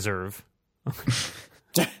villain we deserve.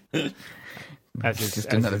 That's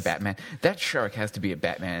just another Batman. That shark has to be a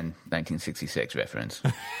Batman 1966 reference.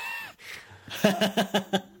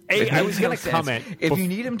 Hey, I was going to comment. If you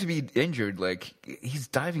need him to be injured, like, he's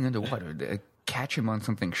diving underwater. Catch him on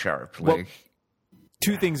something sharp. Well,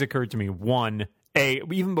 two things occurred to me. One,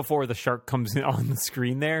 even before the shark comes in on the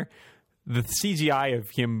screen there, the CGI of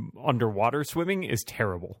him underwater swimming is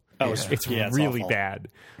terrible. Oh, it's really bad.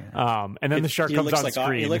 Yeah. And then the shark comes on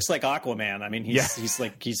screen. He looks like Aquaman. I mean,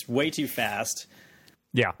 he's way too fast.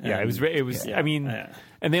 Yeah, it was. I mean,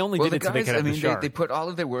 and they only did it so they could have the shark. They put all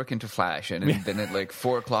of their work into Flash, and then at like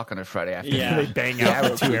 4:00 on a Friday afternoon, they bang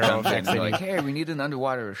out with 2 arrows. And they're like, "Hey, we need an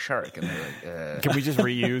underwater shark," and they're like, "Can we just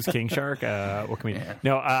reuse King Shark? What can we?" Yeah.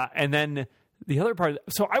 No, and then the other part.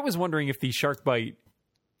 So I was wondering if the shark bite.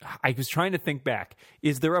 I was trying to think back.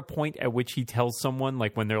 Is there a point at which he tells someone,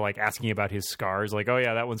 like when they're like asking about his scars, like, "Oh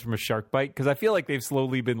yeah, that one's from a shark bite"? Because I feel like they've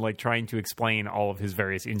slowly been like trying to explain all of his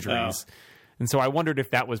various injuries. Oh. And so I wondered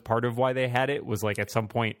if that was part of why they had it, was like at some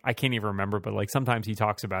point, I can't even remember, but like sometimes he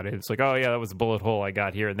talks about it. It's like, oh yeah, that was a bullet hole I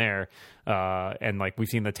got here and there. And like we've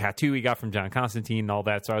seen the tattoo he got from John Constantine and all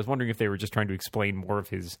that. So I was wondering if they were just trying to explain more of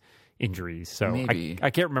his injuries. So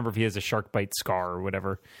I can't remember if he has a shark bite scar or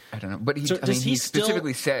whatever. I don't know. But he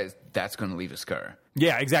specifically says that's going to leave a scar.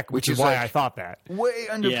 Yeah, exactly. Which is why I thought that. Way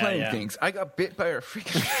underplaying things. I got bit by a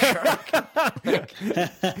freaking shark.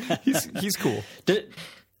 He's cool.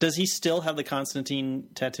 Does he still have the Constantine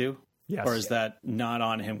tattoo? Yes. Or is that not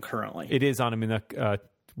on him currently? It is on him. In the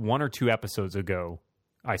 1 or 2 episodes ago,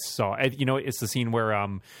 I saw. It's the scene where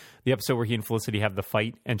the episode where he and Felicity have the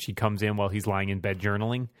fight, and she comes in while he's lying in bed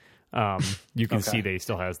journaling. You can see that he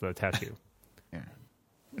still has the tattoo. Yeah,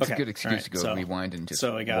 it's a good excuse to go rewind and just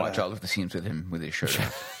watch all of the scenes with him with his shirt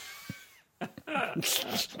off.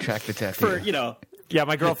 Track the tattoo. Yeah,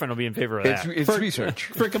 my girlfriend will be in favor of that. It's research.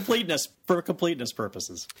 For completeness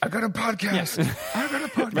purposes. I got a podcast.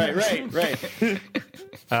 Right.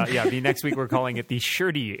 The next week we're calling it the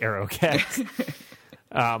Shirty Arrowcast.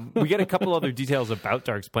 We get a couple other details about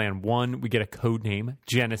Dark's plan. One, we get a code name,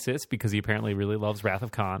 Genesis, because he apparently really loves Wrath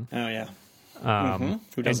of Khan. Oh, yeah.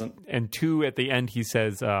 Who doesn't? And 2, at the end, he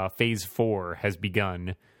says Phase 4 has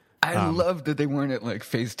begun. I love that they weren't at like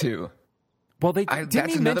Phase 2. Well, that's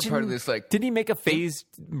another part of this. Like, didn't he make a phase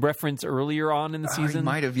reference earlier on in the season? He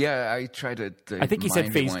might have. Yeah, I tried to. I think he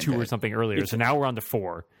said Phase 2 or something earlier. So now we're on to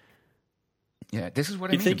 4. Yeah, this is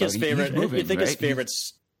what I mean. His favorite?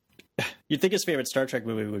 You'd think his favorite Star Trek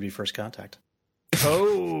movie would be First Contact.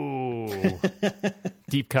 Oh,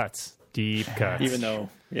 deep cuts. Even though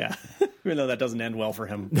that doesn't end well for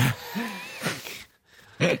him.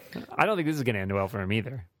 I don't think this is going to end well for him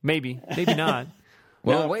either. Maybe not.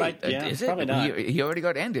 Well, wait, is it? Probably not. He already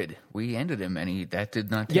got ended. We ended him, and that did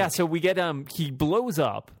not take. Yeah, so we get he blows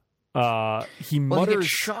up. He mutters. He gets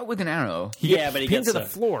shot with an arrow. But he gets to the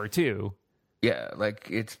floor too. Yeah, like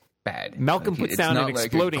it's bad. Malcolm puts down an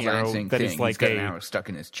exploding arrow that is like an arrow stuck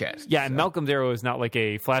in his chest. Yeah, and Malcolm's arrow is not like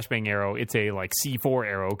a flashbang arrow. It's a like C4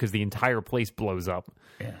 arrow because the entire place blows up.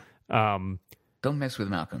 Yeah. Don't mess with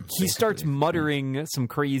Malcolm. He starts muttering some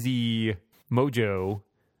crazy mojo.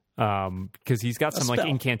 Because he's got some like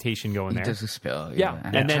incantation going there. He does a spell. Yeah.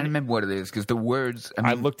 And I'm trying to remember what it is because the words.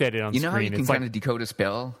 I looked at it on screen. You know how you can kind of decode a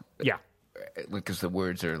spell? Yeah. Because the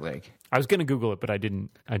words are like. I was going to Google it, but I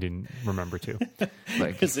didn't remember to.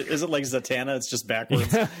 Like, is it like Zatanna? It's just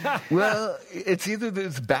backwards. Well, it's either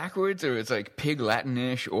there's backwards or it's like Pig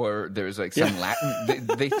Latinish or there's like some Latin.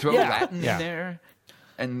 They throw Latin in there.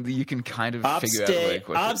 And you can kind of figure out like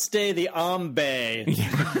what Obstay the Ombe.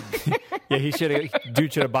 Yeah,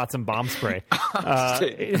 dude should have bought some bomb spray.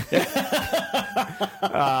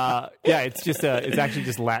 It's actually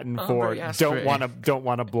just Latin for don't want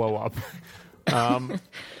to blow up.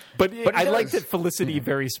 But I like that Felicity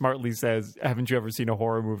very smartly says, "Haven't you ever seen a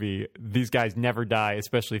horror movie? These guys never die,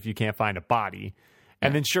 especially if you can't find a body."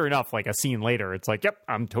 And then, sure enough, like a scene later, it's like, "Yep,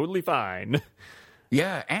 I'm totally fine."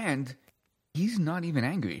 Yeah, and he's not even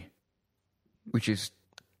angry, which is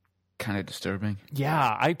kind of disturbing.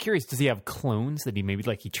 Yeah, I'm curious. Does he have clones that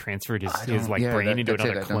he transferred his brain into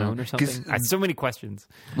another clone or something? I have so many questions.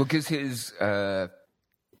 Well, because his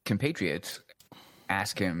compatriots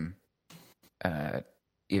ask him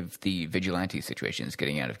if the vigilante situation is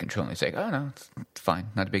getting out of control. And he's like, "Oh no, it's fine,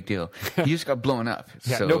 not a big deal. He just got blown up."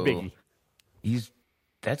 Yeah, so no biggie. He's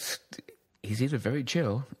either very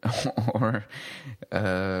chill or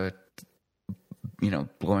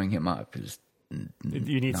blowing him up is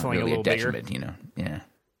You need not something really a little bigger. Yeah.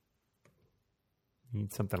 You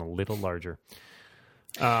need something a little larger.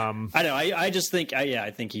 I know. I just think.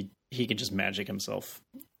 I think he can just magic himself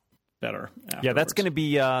better. Afterwards. Yeah, that's going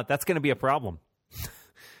to be a problem.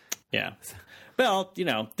 Yeah. Well,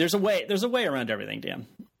 there's a way around everything, Dan.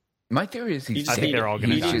 My theory is I think they're all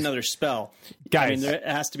going to need die. another spell. Guys. I mean, there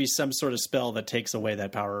has to be some sort of spell that takes away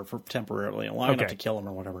that power for temporarily, long enough to kill him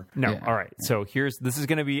or whatever. No, Yeah. all right. So this is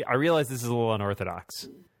going to be. I realize this is a little unorthodox,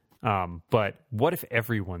 but what if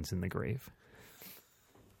everyone's in the grave?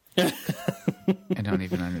 I don't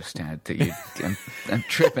even understand that I'm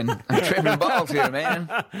tripping balls here, man.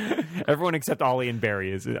 Everyone except Ollie and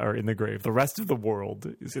Barry are in the grave. The rest of the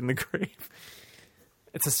world is in the grave.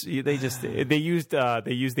 They used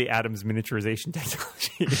the Adams miniaturization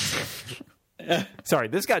technology. Sorry,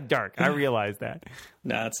 this got dark. I realized that.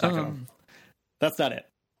 No, it's not gonna. That's not it.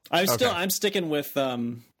 I'm sticking with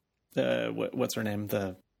what's her name,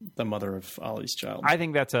 the mother of Ollie's child. I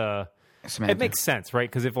think that's Samantha. It makes sense,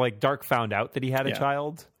 right? Because if Dark found out that he had a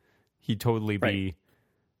child, he'd totally be. Right.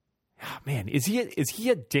 Oh, man, is he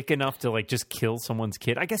a dick enough to just kill someone's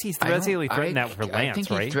kid? I guess he's basically threatened that for Lance, I think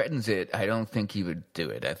right? he threatens it. I don't think he would do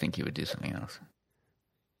it. I think he would do something else.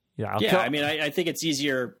 Yeah, I mean, I think it's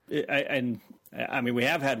easier. I mean, we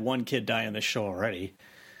have had one kid die on this show already,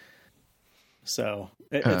 so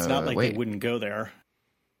it's not like they wouldn't go there.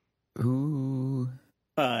 Ooh,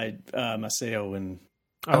 Maceo and.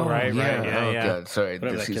 Oh, right. Yeah. Yeah. God, sorry,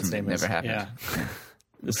 Whatever this that kid's season name is. never happened. Yeah.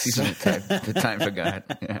 The season the time forgot.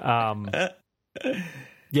 Yeah.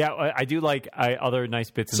 Yeah, I do like other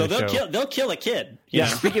nice bits in the show. They'll kill a kid. Yeah,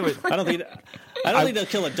 speaking of, I don't think they'll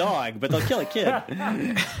kill a dog, but they'll kill a kid.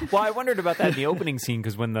 Well, I wondered about that in the opening scene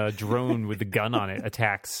because when the drone with the gun on it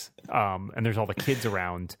attacks, and there's all the kids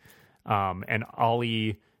around, and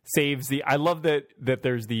Ollie saves the. I love that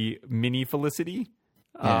there's the mini Felicity.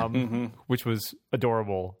 Which was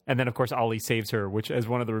adorable. And then, of course, Ollie saves her, which, as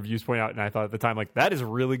one of the reviews point out, and I thought at the time, that is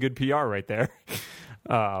really good PR right there.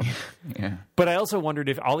 Yeah. But I also wondered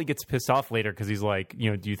if Ollie gets pissed off later because he's like,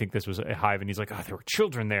 do you think this was a hive? And he's like, oh, there were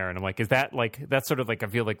children there. And I'm like, is that that's sort of I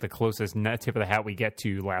feel like the closest tip of the hat we get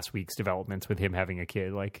to last week's developments with him having a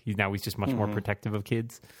kid. He's just much more protective of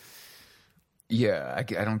kids. Yeah, I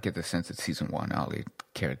don't get the sense that season 1 Ollie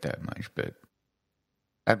cared that much, but.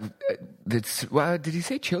 Did he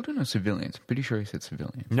say children or civilians? I'm pretty sure he said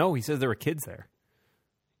civilians. No, he says there were kids there.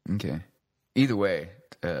 Okay. Either way,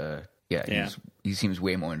 he seems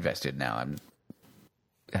way more invested now. I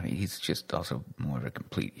mean, he's just also more of a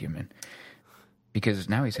complete human. Because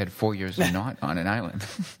now he's had 4 years not on an island.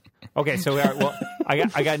 Okay, so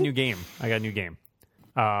I got a new game.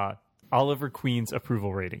 Oliver Queen's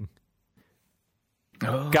approval rating.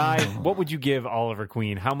 Oh. Guy, what would you give Oliver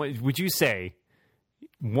Queen? How much would you say?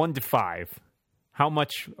 1 to 5. How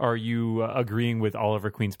much are you agreeing with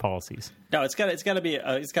Oliver Queen's policies? No, it's got to be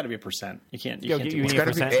a percent. You can't. You can't do need it. a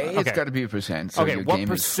percent? It's got to be a percent. So your what game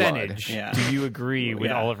percentage do you agree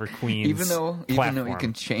with Oliver Queen's even though you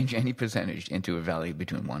can change any percentage into a value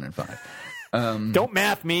between 1 and 5. Don't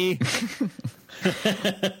math me.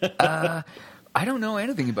 I don't know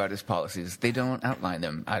anything about his policies. They don't outline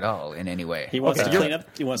them at all in any way. He wants to clean up.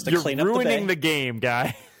 He wants to clean up the bay. You're ruining the game,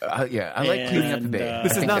 guy. Yeah, I like cleaning up the bay.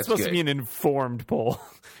 This is not supposed to be an informed poll.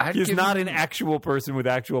 He's not an actual person with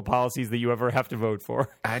actual policies that you ever have to vote for.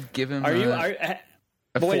 I'd give him. Wait a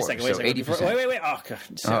second. 80%. Wait. Oh, God.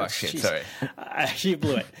 Oh shit! Sorry. You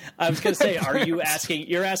blew it. I was going to say, are you asking?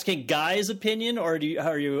 You're asking Guy's opinion, or are you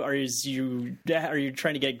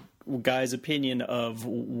trying to get Guy's opinion of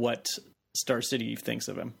what Star City thinks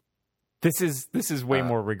of him? This is way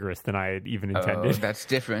more rigorous than I had even intended. That's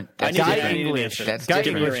different. I Guy need English. That's Guy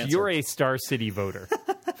different. English. You're a Star City voter.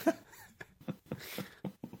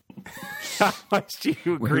 How much do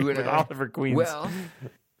you agree with Oliver Queen's? Well,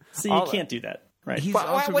 see, you can't do that, right?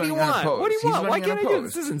 What do you want? What do you want? Why can't I do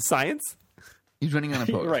this? This isn't science. He's running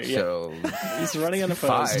unopposed. Right, yeah. So he's running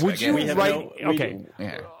unopposed. 5, would you write? Okay.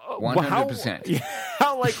 Yeah. 100%.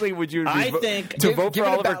 How likely would you be to vote for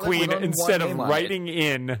Oliver Queen instead of writing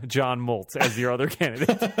in John Moltz as your other candidate?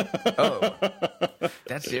 Oh,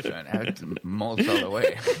 that's different. I'd Moltz all the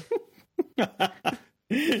way.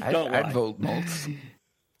 I'd vote Moltz.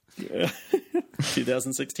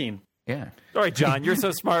 2016. Yeah. All right, John, you're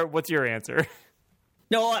so smart. What's your answer?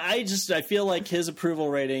 No, I feel like his approval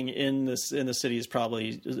rating in the city is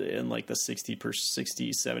probably in the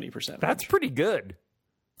 70%. That's pretty good.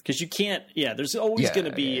 Because you can't. Yeah, there's always going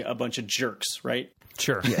to be a bunch of jerks, right?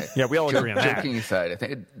 Sure. Yeah, we all agree on that. Joking aside, I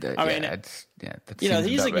think. That you know,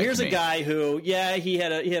 here's a guy who, he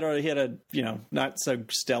had a not so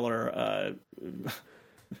stellar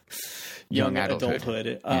young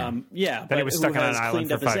adulthood. But he was stuck on an island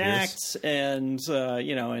for 5 years. Acts, and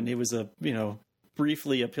and he was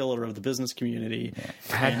briefly a pillar of the business community. Yeah.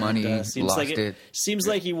 Had money, lost it. Seems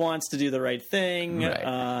like he wants to do the right thing,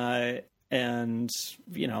 right. And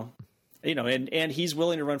he's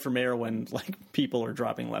willing to run for mayor when people are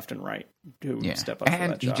dropping left and right who step up for that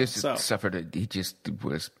job. And he just he just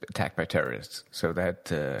was attacked by terrorists. So that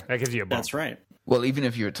gives you a bump. That's right. Well, even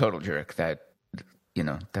if you're a total jerk, that's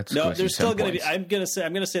no. There's still going to be. I'm going to say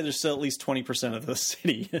there's still at least 20% of the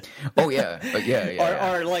city. Oh yeah.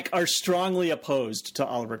 Are strongly opposed to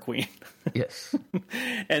Oliver Queen. Yes.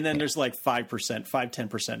 And then there's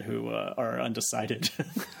 5-10% who are undecided.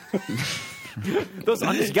 You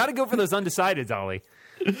got to go for those undecideds, Ollie.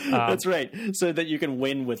 That's right, so that you can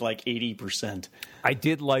win with 80%. I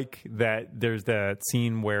did like that. There's that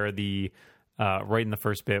scene where right in the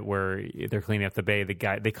first bit where they're cleaning up the bay, the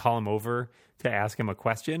guy, they call him over to ask him a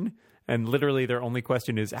question, and literally their only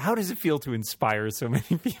question is, "How does it feel to inspire so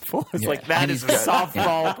many people?" It's that is a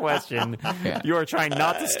softball question. Yeah. You are trying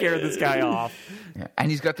not to scare this guy off. Yeah.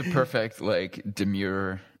 And he's got the perfect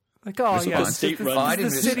demure. This is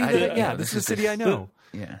the city I know.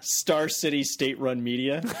 Yeah. Star City state-run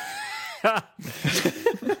media.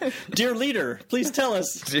 Dear leader, please tell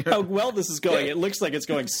us how well this is going. It looks like it's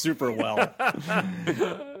going super well.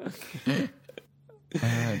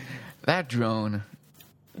 That drone.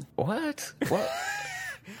 What?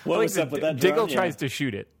 What was up with that drone? Diggle tries to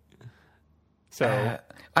shoot it. So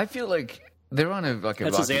I feel like they're on a That's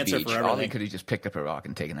rocky his answer beach. for everything. All they could have just picked up a rock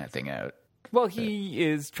and taken that thing out. Well, he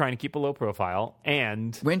is trying to keep a low profile,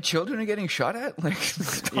 and when children are getting shot at,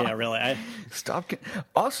 stop. Yeah, really. Stop.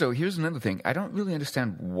 Also, here's another thing. I don't really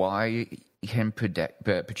understand why him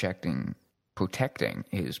protecting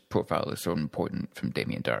his profile is so important from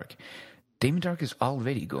Damien Dark. Damien Dark is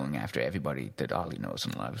already going after everybody that Ollie knows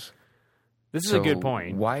and loves. This is a good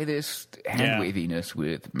point. Why this hand waviness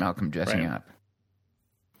with Malcolm dressing up?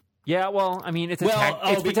 Yeah, well, I mean, it's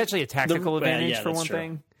potentially a tactical advantage for one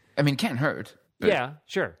thing. I mean, it can't hurt. Yeah,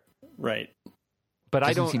 sure. Right.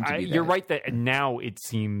 But you're right that now it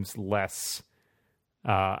seems less,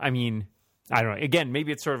 I don't know. Again,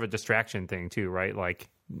 maybe it's sort of a distraction thing too, right?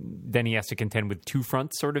 Then he has to contend with two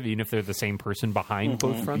fronts, sort of, even if they're the same person behind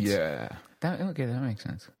both fronts. Yeah. That makes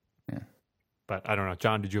sense. Yeah. But I don't know.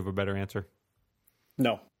 John, did you have a better answer?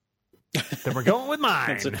 No. Then we're going with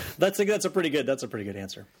mine. That's a pretty good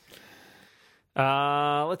answer.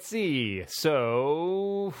 Let's see.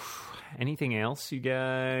 So, anything else you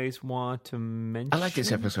guys want to mention? I like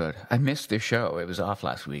this episode. I missed this show. It was off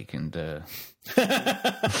last week, and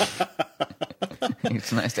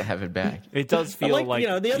it's nice to have it back. It does feel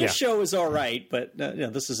the other show is all right, but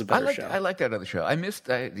this is a better show. I like that other show. I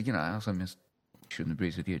also missed Shooting the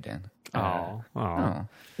Breeze with you, Dan. Oh.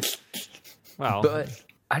 Well, but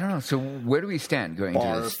I don't know. So where do we stand going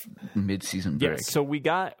into this mid-season break? Yeah, so we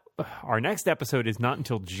got our next episode is not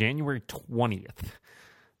until January 20th.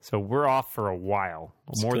 So we're off for a while,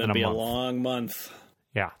 more than a month. It's going to be a long month.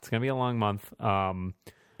 Yeah, it's going to be a long month.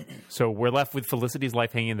 So we're left with Felicity's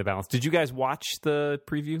life hanging in the balance. Did you guys watch the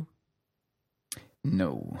preview?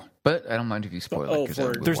 No, but I don't mind if you spoil it.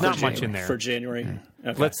 There's not much in there. For January.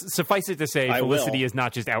 Okay. Let's suffice it to say, Felicity is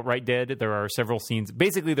not just outright dead. There are several scenes.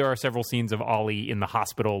 Basically, there are several scenes of Ollie in the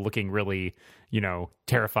hospital looking really,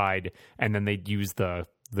 terrified. And then they'd use the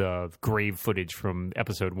grave footage from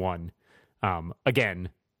episode 1. Again,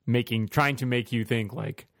 trying to make you think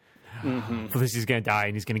Felicity's going to die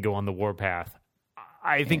and he's going to go on the warpath.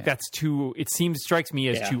 I think that's too. It strikes me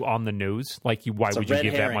as too on the nose. Why would you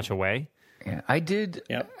give that much away? Yeah, I did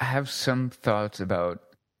have some thoughts about.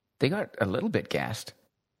 They got a little bit gassed.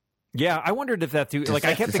 Yeah, I wondered if that too. I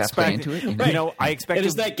kept expecting it. I expected. And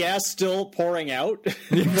is that gas still pouring out?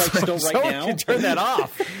 Still right now? You turn that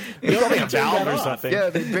off. Probably a valve or something. Yeah,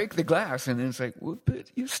 they break the glass, and it's but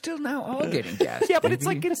you're still now all getting gas. Yeah, but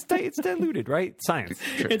it's diluted, right? Science.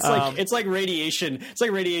 Sure. It's like radiation. It's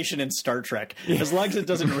like radiation in Star Trek. As long as it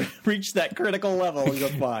doesn't reach that critical level, you're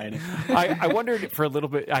fine. I wondered for a little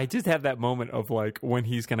bit. I just had that moment of when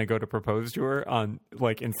he's going to go to propose to her on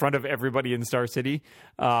in front of everybody in Star City.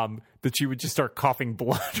 That she would just start coughing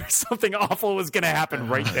blood or something awful was going to happen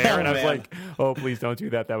right there. And I was like, oh, please don't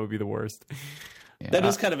do that. That would be the worst. Yeah. That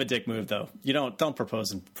is kind of a dick move, though. You don't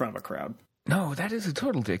propose in front of a crowd. No, that is a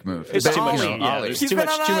total dick move. It's too much. He's been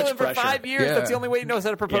on too much pressure. For 5 years. Yeah. That's the only way he knows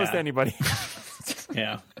how to propose to anybody.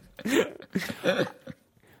 Yeah.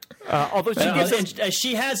 Although she gives him, and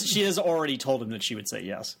she has already told him that she would say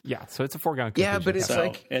yes. yeah, so it's a foregone conclusion. Yeah, but it's So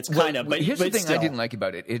like it's kind of. But here's but the thing still. I didn't like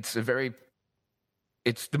about it. It's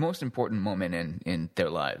the most important moment in their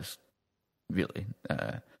lives, really,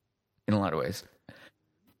 in a lot of ways.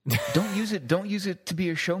 Don't use it to be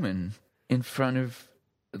a showman in front of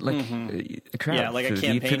a crowd. Yeah, like a for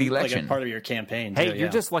campaign, the like election. a part of your campaign. Hey, too, you're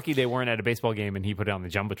yeah. just lucky they weren't at a baseball game and he put it on the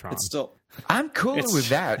Jumbotron. It's still. I'm cooler with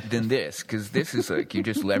that than this because this is like you're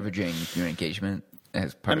just leveraging your engagement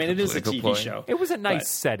as part. I mean, of it a is a political TV ploy. show. It was a nice But-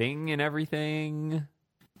 setting and everything.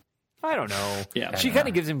 I don't know. Yeah. She kind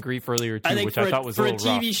of gives him grief earlier too, I think which for I thought was for a a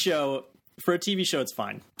little rough. TV show. For a TV show, it's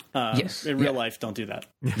fine. Yes. In real life, don't do that.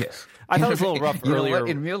 Yes, I thought it was a little rough You know earlier. what?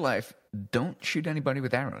 In real life, don't shoot anybody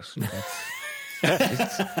with arrows. We've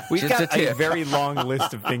just got a tip. a very long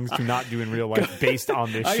list of things to not do in real life based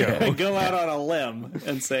on this I'm show. gonna go out on a limb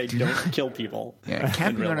and say don't kill people. Yeah, in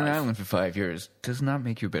camping real on an life. island for 5 years does not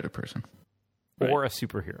make you a better person. Or a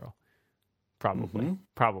superhero. Probably.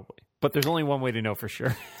 Probably. But there's only one way to know for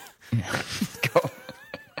sure. Go.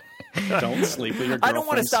 Don't sleep with your girlfriend's I don't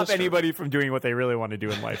want to stop sister. anybody from doing what they really want to do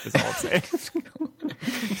in life, is all I'm saying.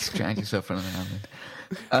 Strand yourself on an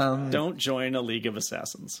island. Don't join a League of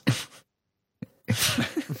Assassins.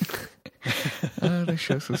 Oh, this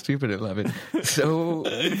show's so stupid. I love it. So,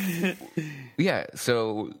 yeah.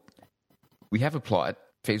 So we have a plot.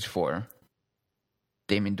 Phase 4.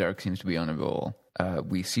 Damien Dark seems to be on a roll.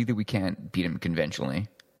 We see that we can't beat him conventionally.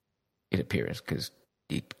 It appears because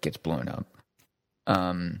he gets blown up.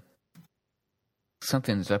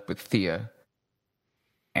 Something's up with Thea,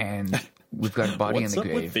 and we've got a body in What's the up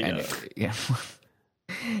with grave. Thea?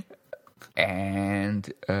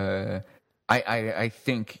 And I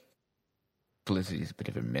think Felicity is a bit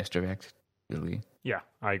of a misdirect, really. Yeah,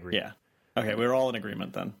 I agree. Yeah. Okay, we're all in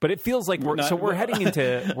agreement then. But it feels like we're heading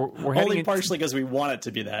into we're heading Only into, partially because we want it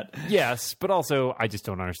to be that. yes, but also I just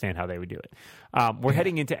don't understand how they would do it. We're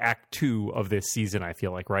heading into Act 2 of this season. I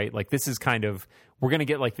feel like, right? Like this is kind of we're going to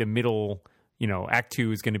get like the middle. You know, Act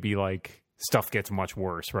 2 is going to be like stuff gets much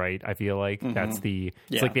worse, right? I feel like that's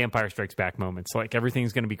it's like the Empire Strikes Back moment. So like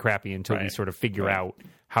everything's going to be crappy until we sort of figure out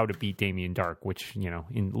how to beat Damien Dark, which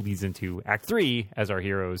leads into Act 3 as our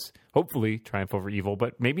heroes hopefully triumph over evil,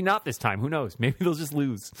 but maybe not this time. Who knows? Maybe they'll just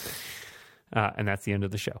lose, and that's the end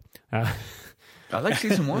of the show. I like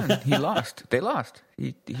season 1. He lost. They lost.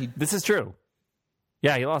 He. This is true.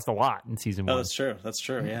 Yeah, he lost a lot in season 1. Oh, that's true. That's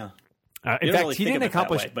true. Yeah. In don't fact, really he think didn't of it that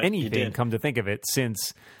accomplish way, but he anything, did. come to think of it,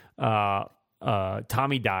 since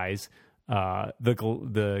Tommy dies.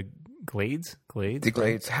 The Glades The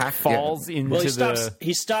Glades falls into Well,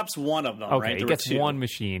 he stops one of them, okay, right? he There gets were two. one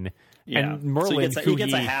machine, Yeah. and Merlin, so he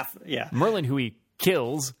gets a half. Yeah. Merlin, who he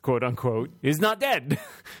kills, quote unquote, is not dead.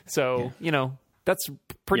 So that's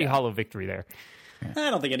pretty hollow victory there.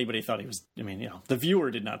 I don't think anybody thought he was. I mean, the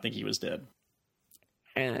viewer did not think he was dead.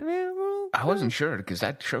 And, I wasn't sure because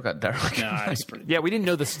that show got dark. No, it's pretty. yeah, we didn't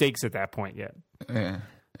know the stakes at that point yet. Yeah.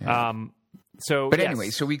 So, But yes. anyway,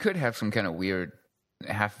 so we could have some kind of weird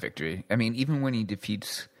half victory. I mean, even when he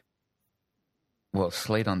defeats,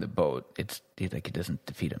 Slade on the boat, it doesn't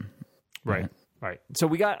defeat him. Right. So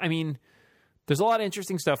there's a lot of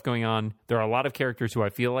interesting stuff going on. There are a lot of characters who I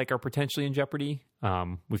feel like are potentially in jeopardy.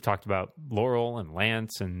 We've talked about Laurel and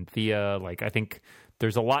Lance and Thea. Like, I think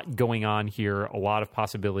there's a lot going on here, a lot of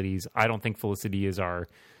possibilities. I don't think Felicity is our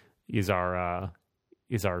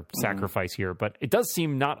sacrifice here, but it does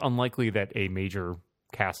seem not unlikely that a major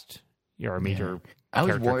cast or a major I was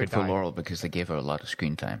character worried could for die. Laurel because they gave her a lot of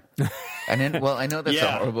screen time. And then, I know that's a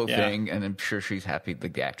Yeah, horrible yeah. thing, and I'm sure she's happy,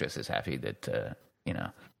 the actress is happy that,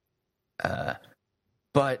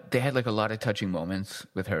 but they had like a lot of touching moments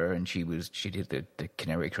with her, and she did the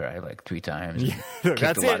canary cry like 3 times. Yeah,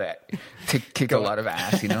 that's Kicked a lot of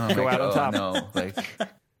ass, I'm Go like, out on top. no. Like,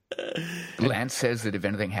 Lance says that if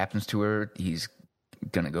anything happens to her, he's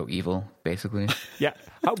gonna go evil, basically. Yeah.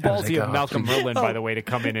 How ballsy like, of oh, Malcolm please. Merlin, by the way, to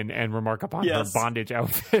come in and remark upon her Yes. bondage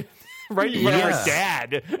outfit. Right in front of her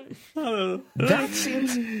dad. That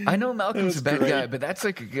seems. I know Malcolm's a bad great. guy, but that's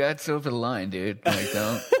over the line, dude. Like,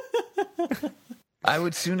 don't. I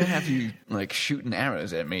would sooner have you like shooting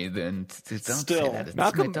arrows at me than don't Still. say that. It's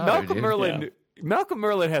Malcolm my daughter, dude. Merlin. Malcolm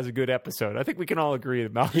Merlin has a good episode. I think we can all agree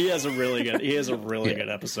that Malcolm. He has a really good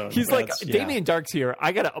episode. He's like That's- Damien Dark's here.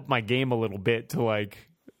 I got to up my game a little bit to like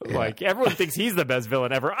everyone thinks he's the best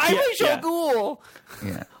villain ever. I'm Rachel yeah. Ghoul.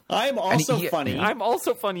 Yeah, I'm also he- funny. I'm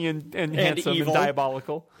also funny and handsome evil. and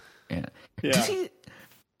diabolical. yeah. Yeah. Does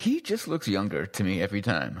he just looks younger to me every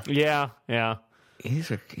time. Yeah. He's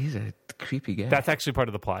a creepy guy. That's actually part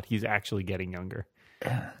of the plot. He's actually getting younger.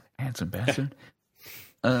 Handsome bastard.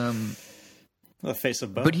 The face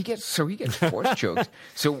of both. But he gets force choked.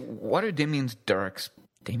 So what are Damien Dark's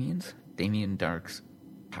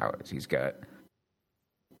powers?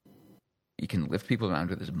 He can lift people around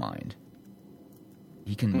with his mind.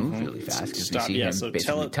 He can move really fast because we see him basically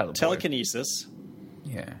teleport. Telekinesis.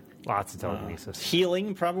 Yeah. Lots of telekinesis.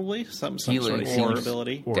 Healing, probably. Some sort of healing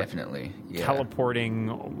ability. Definitely. Yeah. Teleporting,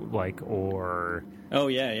 or... Oh,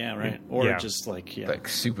 yeah, right. Or just like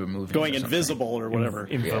super moving. Going invisible or whatever.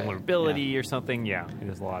 Invulnerability or something. Yeah, he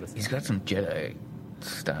does a lot of stuff. He's got some Jedi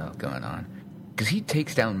style going on. Because he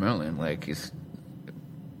takes down Merlin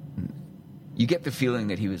you get the feeling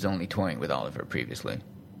that he was only toying with Oliver previously.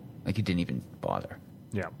 Like he didn't even bother.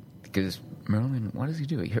 Yeah. Because Merlin, what does he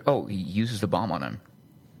do? He uses the bomb on him.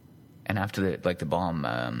 And after the bomb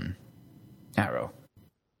arrow.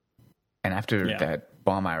 And after that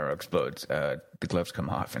bomb arrow explodes, the gloves come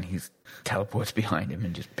off and he teleports behind him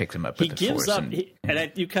and just picks him up with the force.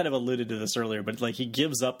 You kind of alluded to this earlier, but he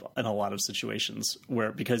gives up in a lot of situations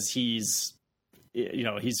because he's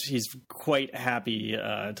quite happy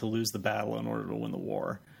to lose the battle in order to win the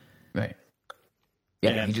war. Right.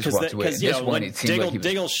 Yeah, and he just walks away.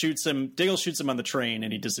 Diggle shoots him on the train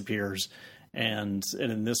and he disappears. And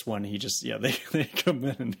in this one, he just they come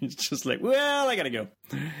in and he's just like, well, I gotta go.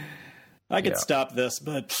 I could stop this,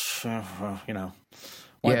 but why yeah,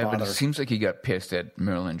 bother? But it seems like he got pissed at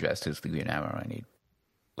Merlin dressed as the Green Arrow, and he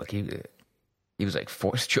was like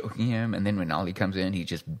force choking him, and then when Ollie comes in, he's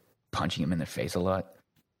just punching him in the face a lot.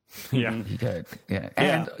 Yeah, he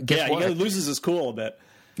loses his cool a bit.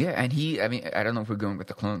 Yeah, and I don't know if we're going with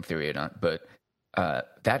the clone theory or not, but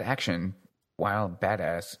that action, while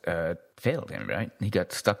badass, failed him. Right, he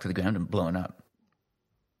got stuck to the ground and blown up.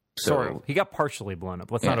 Sorry, he got partially blown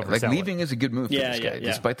up. Let's not oversell leaving is a good move for this guy, yeah.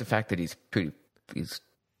 despite the fact that he's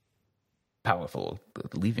powerful.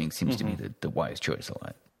 Leaving seems to be the wise choice a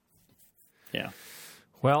lot. Yeah.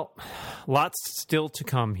 Well, lots still to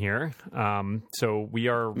come here. So we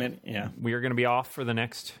are going to be off for the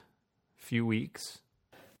next few weeks.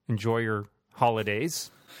 Enjoy your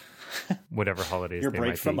holidays, whatever holidays. Your they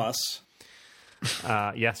break might from be. us.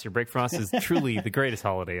 Yes, your break from us is truly the greatest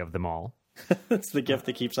holiday of them all. It's the gift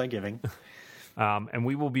that keeps on giving. And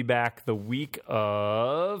we will be back the week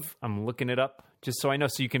of... I'm looking it up just so I know,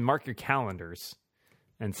 so you can mark your calendars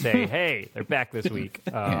and say, hey, they're back this week.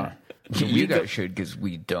 You guys should, because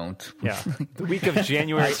we don't. Yeah. The week of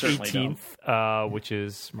January 18th, which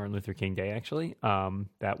is Martin Luther King Day, actually.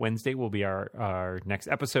 That Wednesday will be our next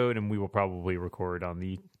episode, and we will probably record on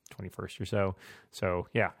the 21st or so. So,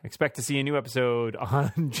 yeah, expect to see a new episode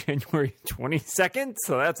on January 22nd.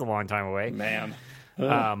 So that's a long time away. Man.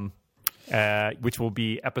 Which will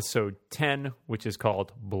be episode 10, which is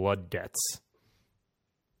called Blood Debts.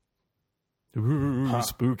 Ooh,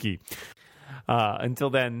 spooky. Until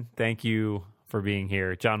then, thank you for being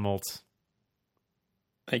here. John Moltz.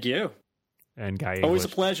 Thank you. And Guy English. Always a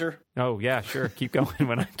pleasure. Oh, yeah, sure. Keep going.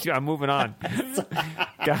 I'm moving on.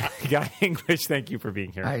 Guy English, thank you for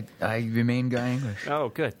being here. I remain Guy English. Oh,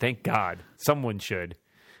 good. Thank God. Someone should.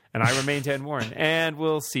 And I remain Ted Warren. And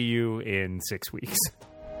we'll see you in 6 weeks.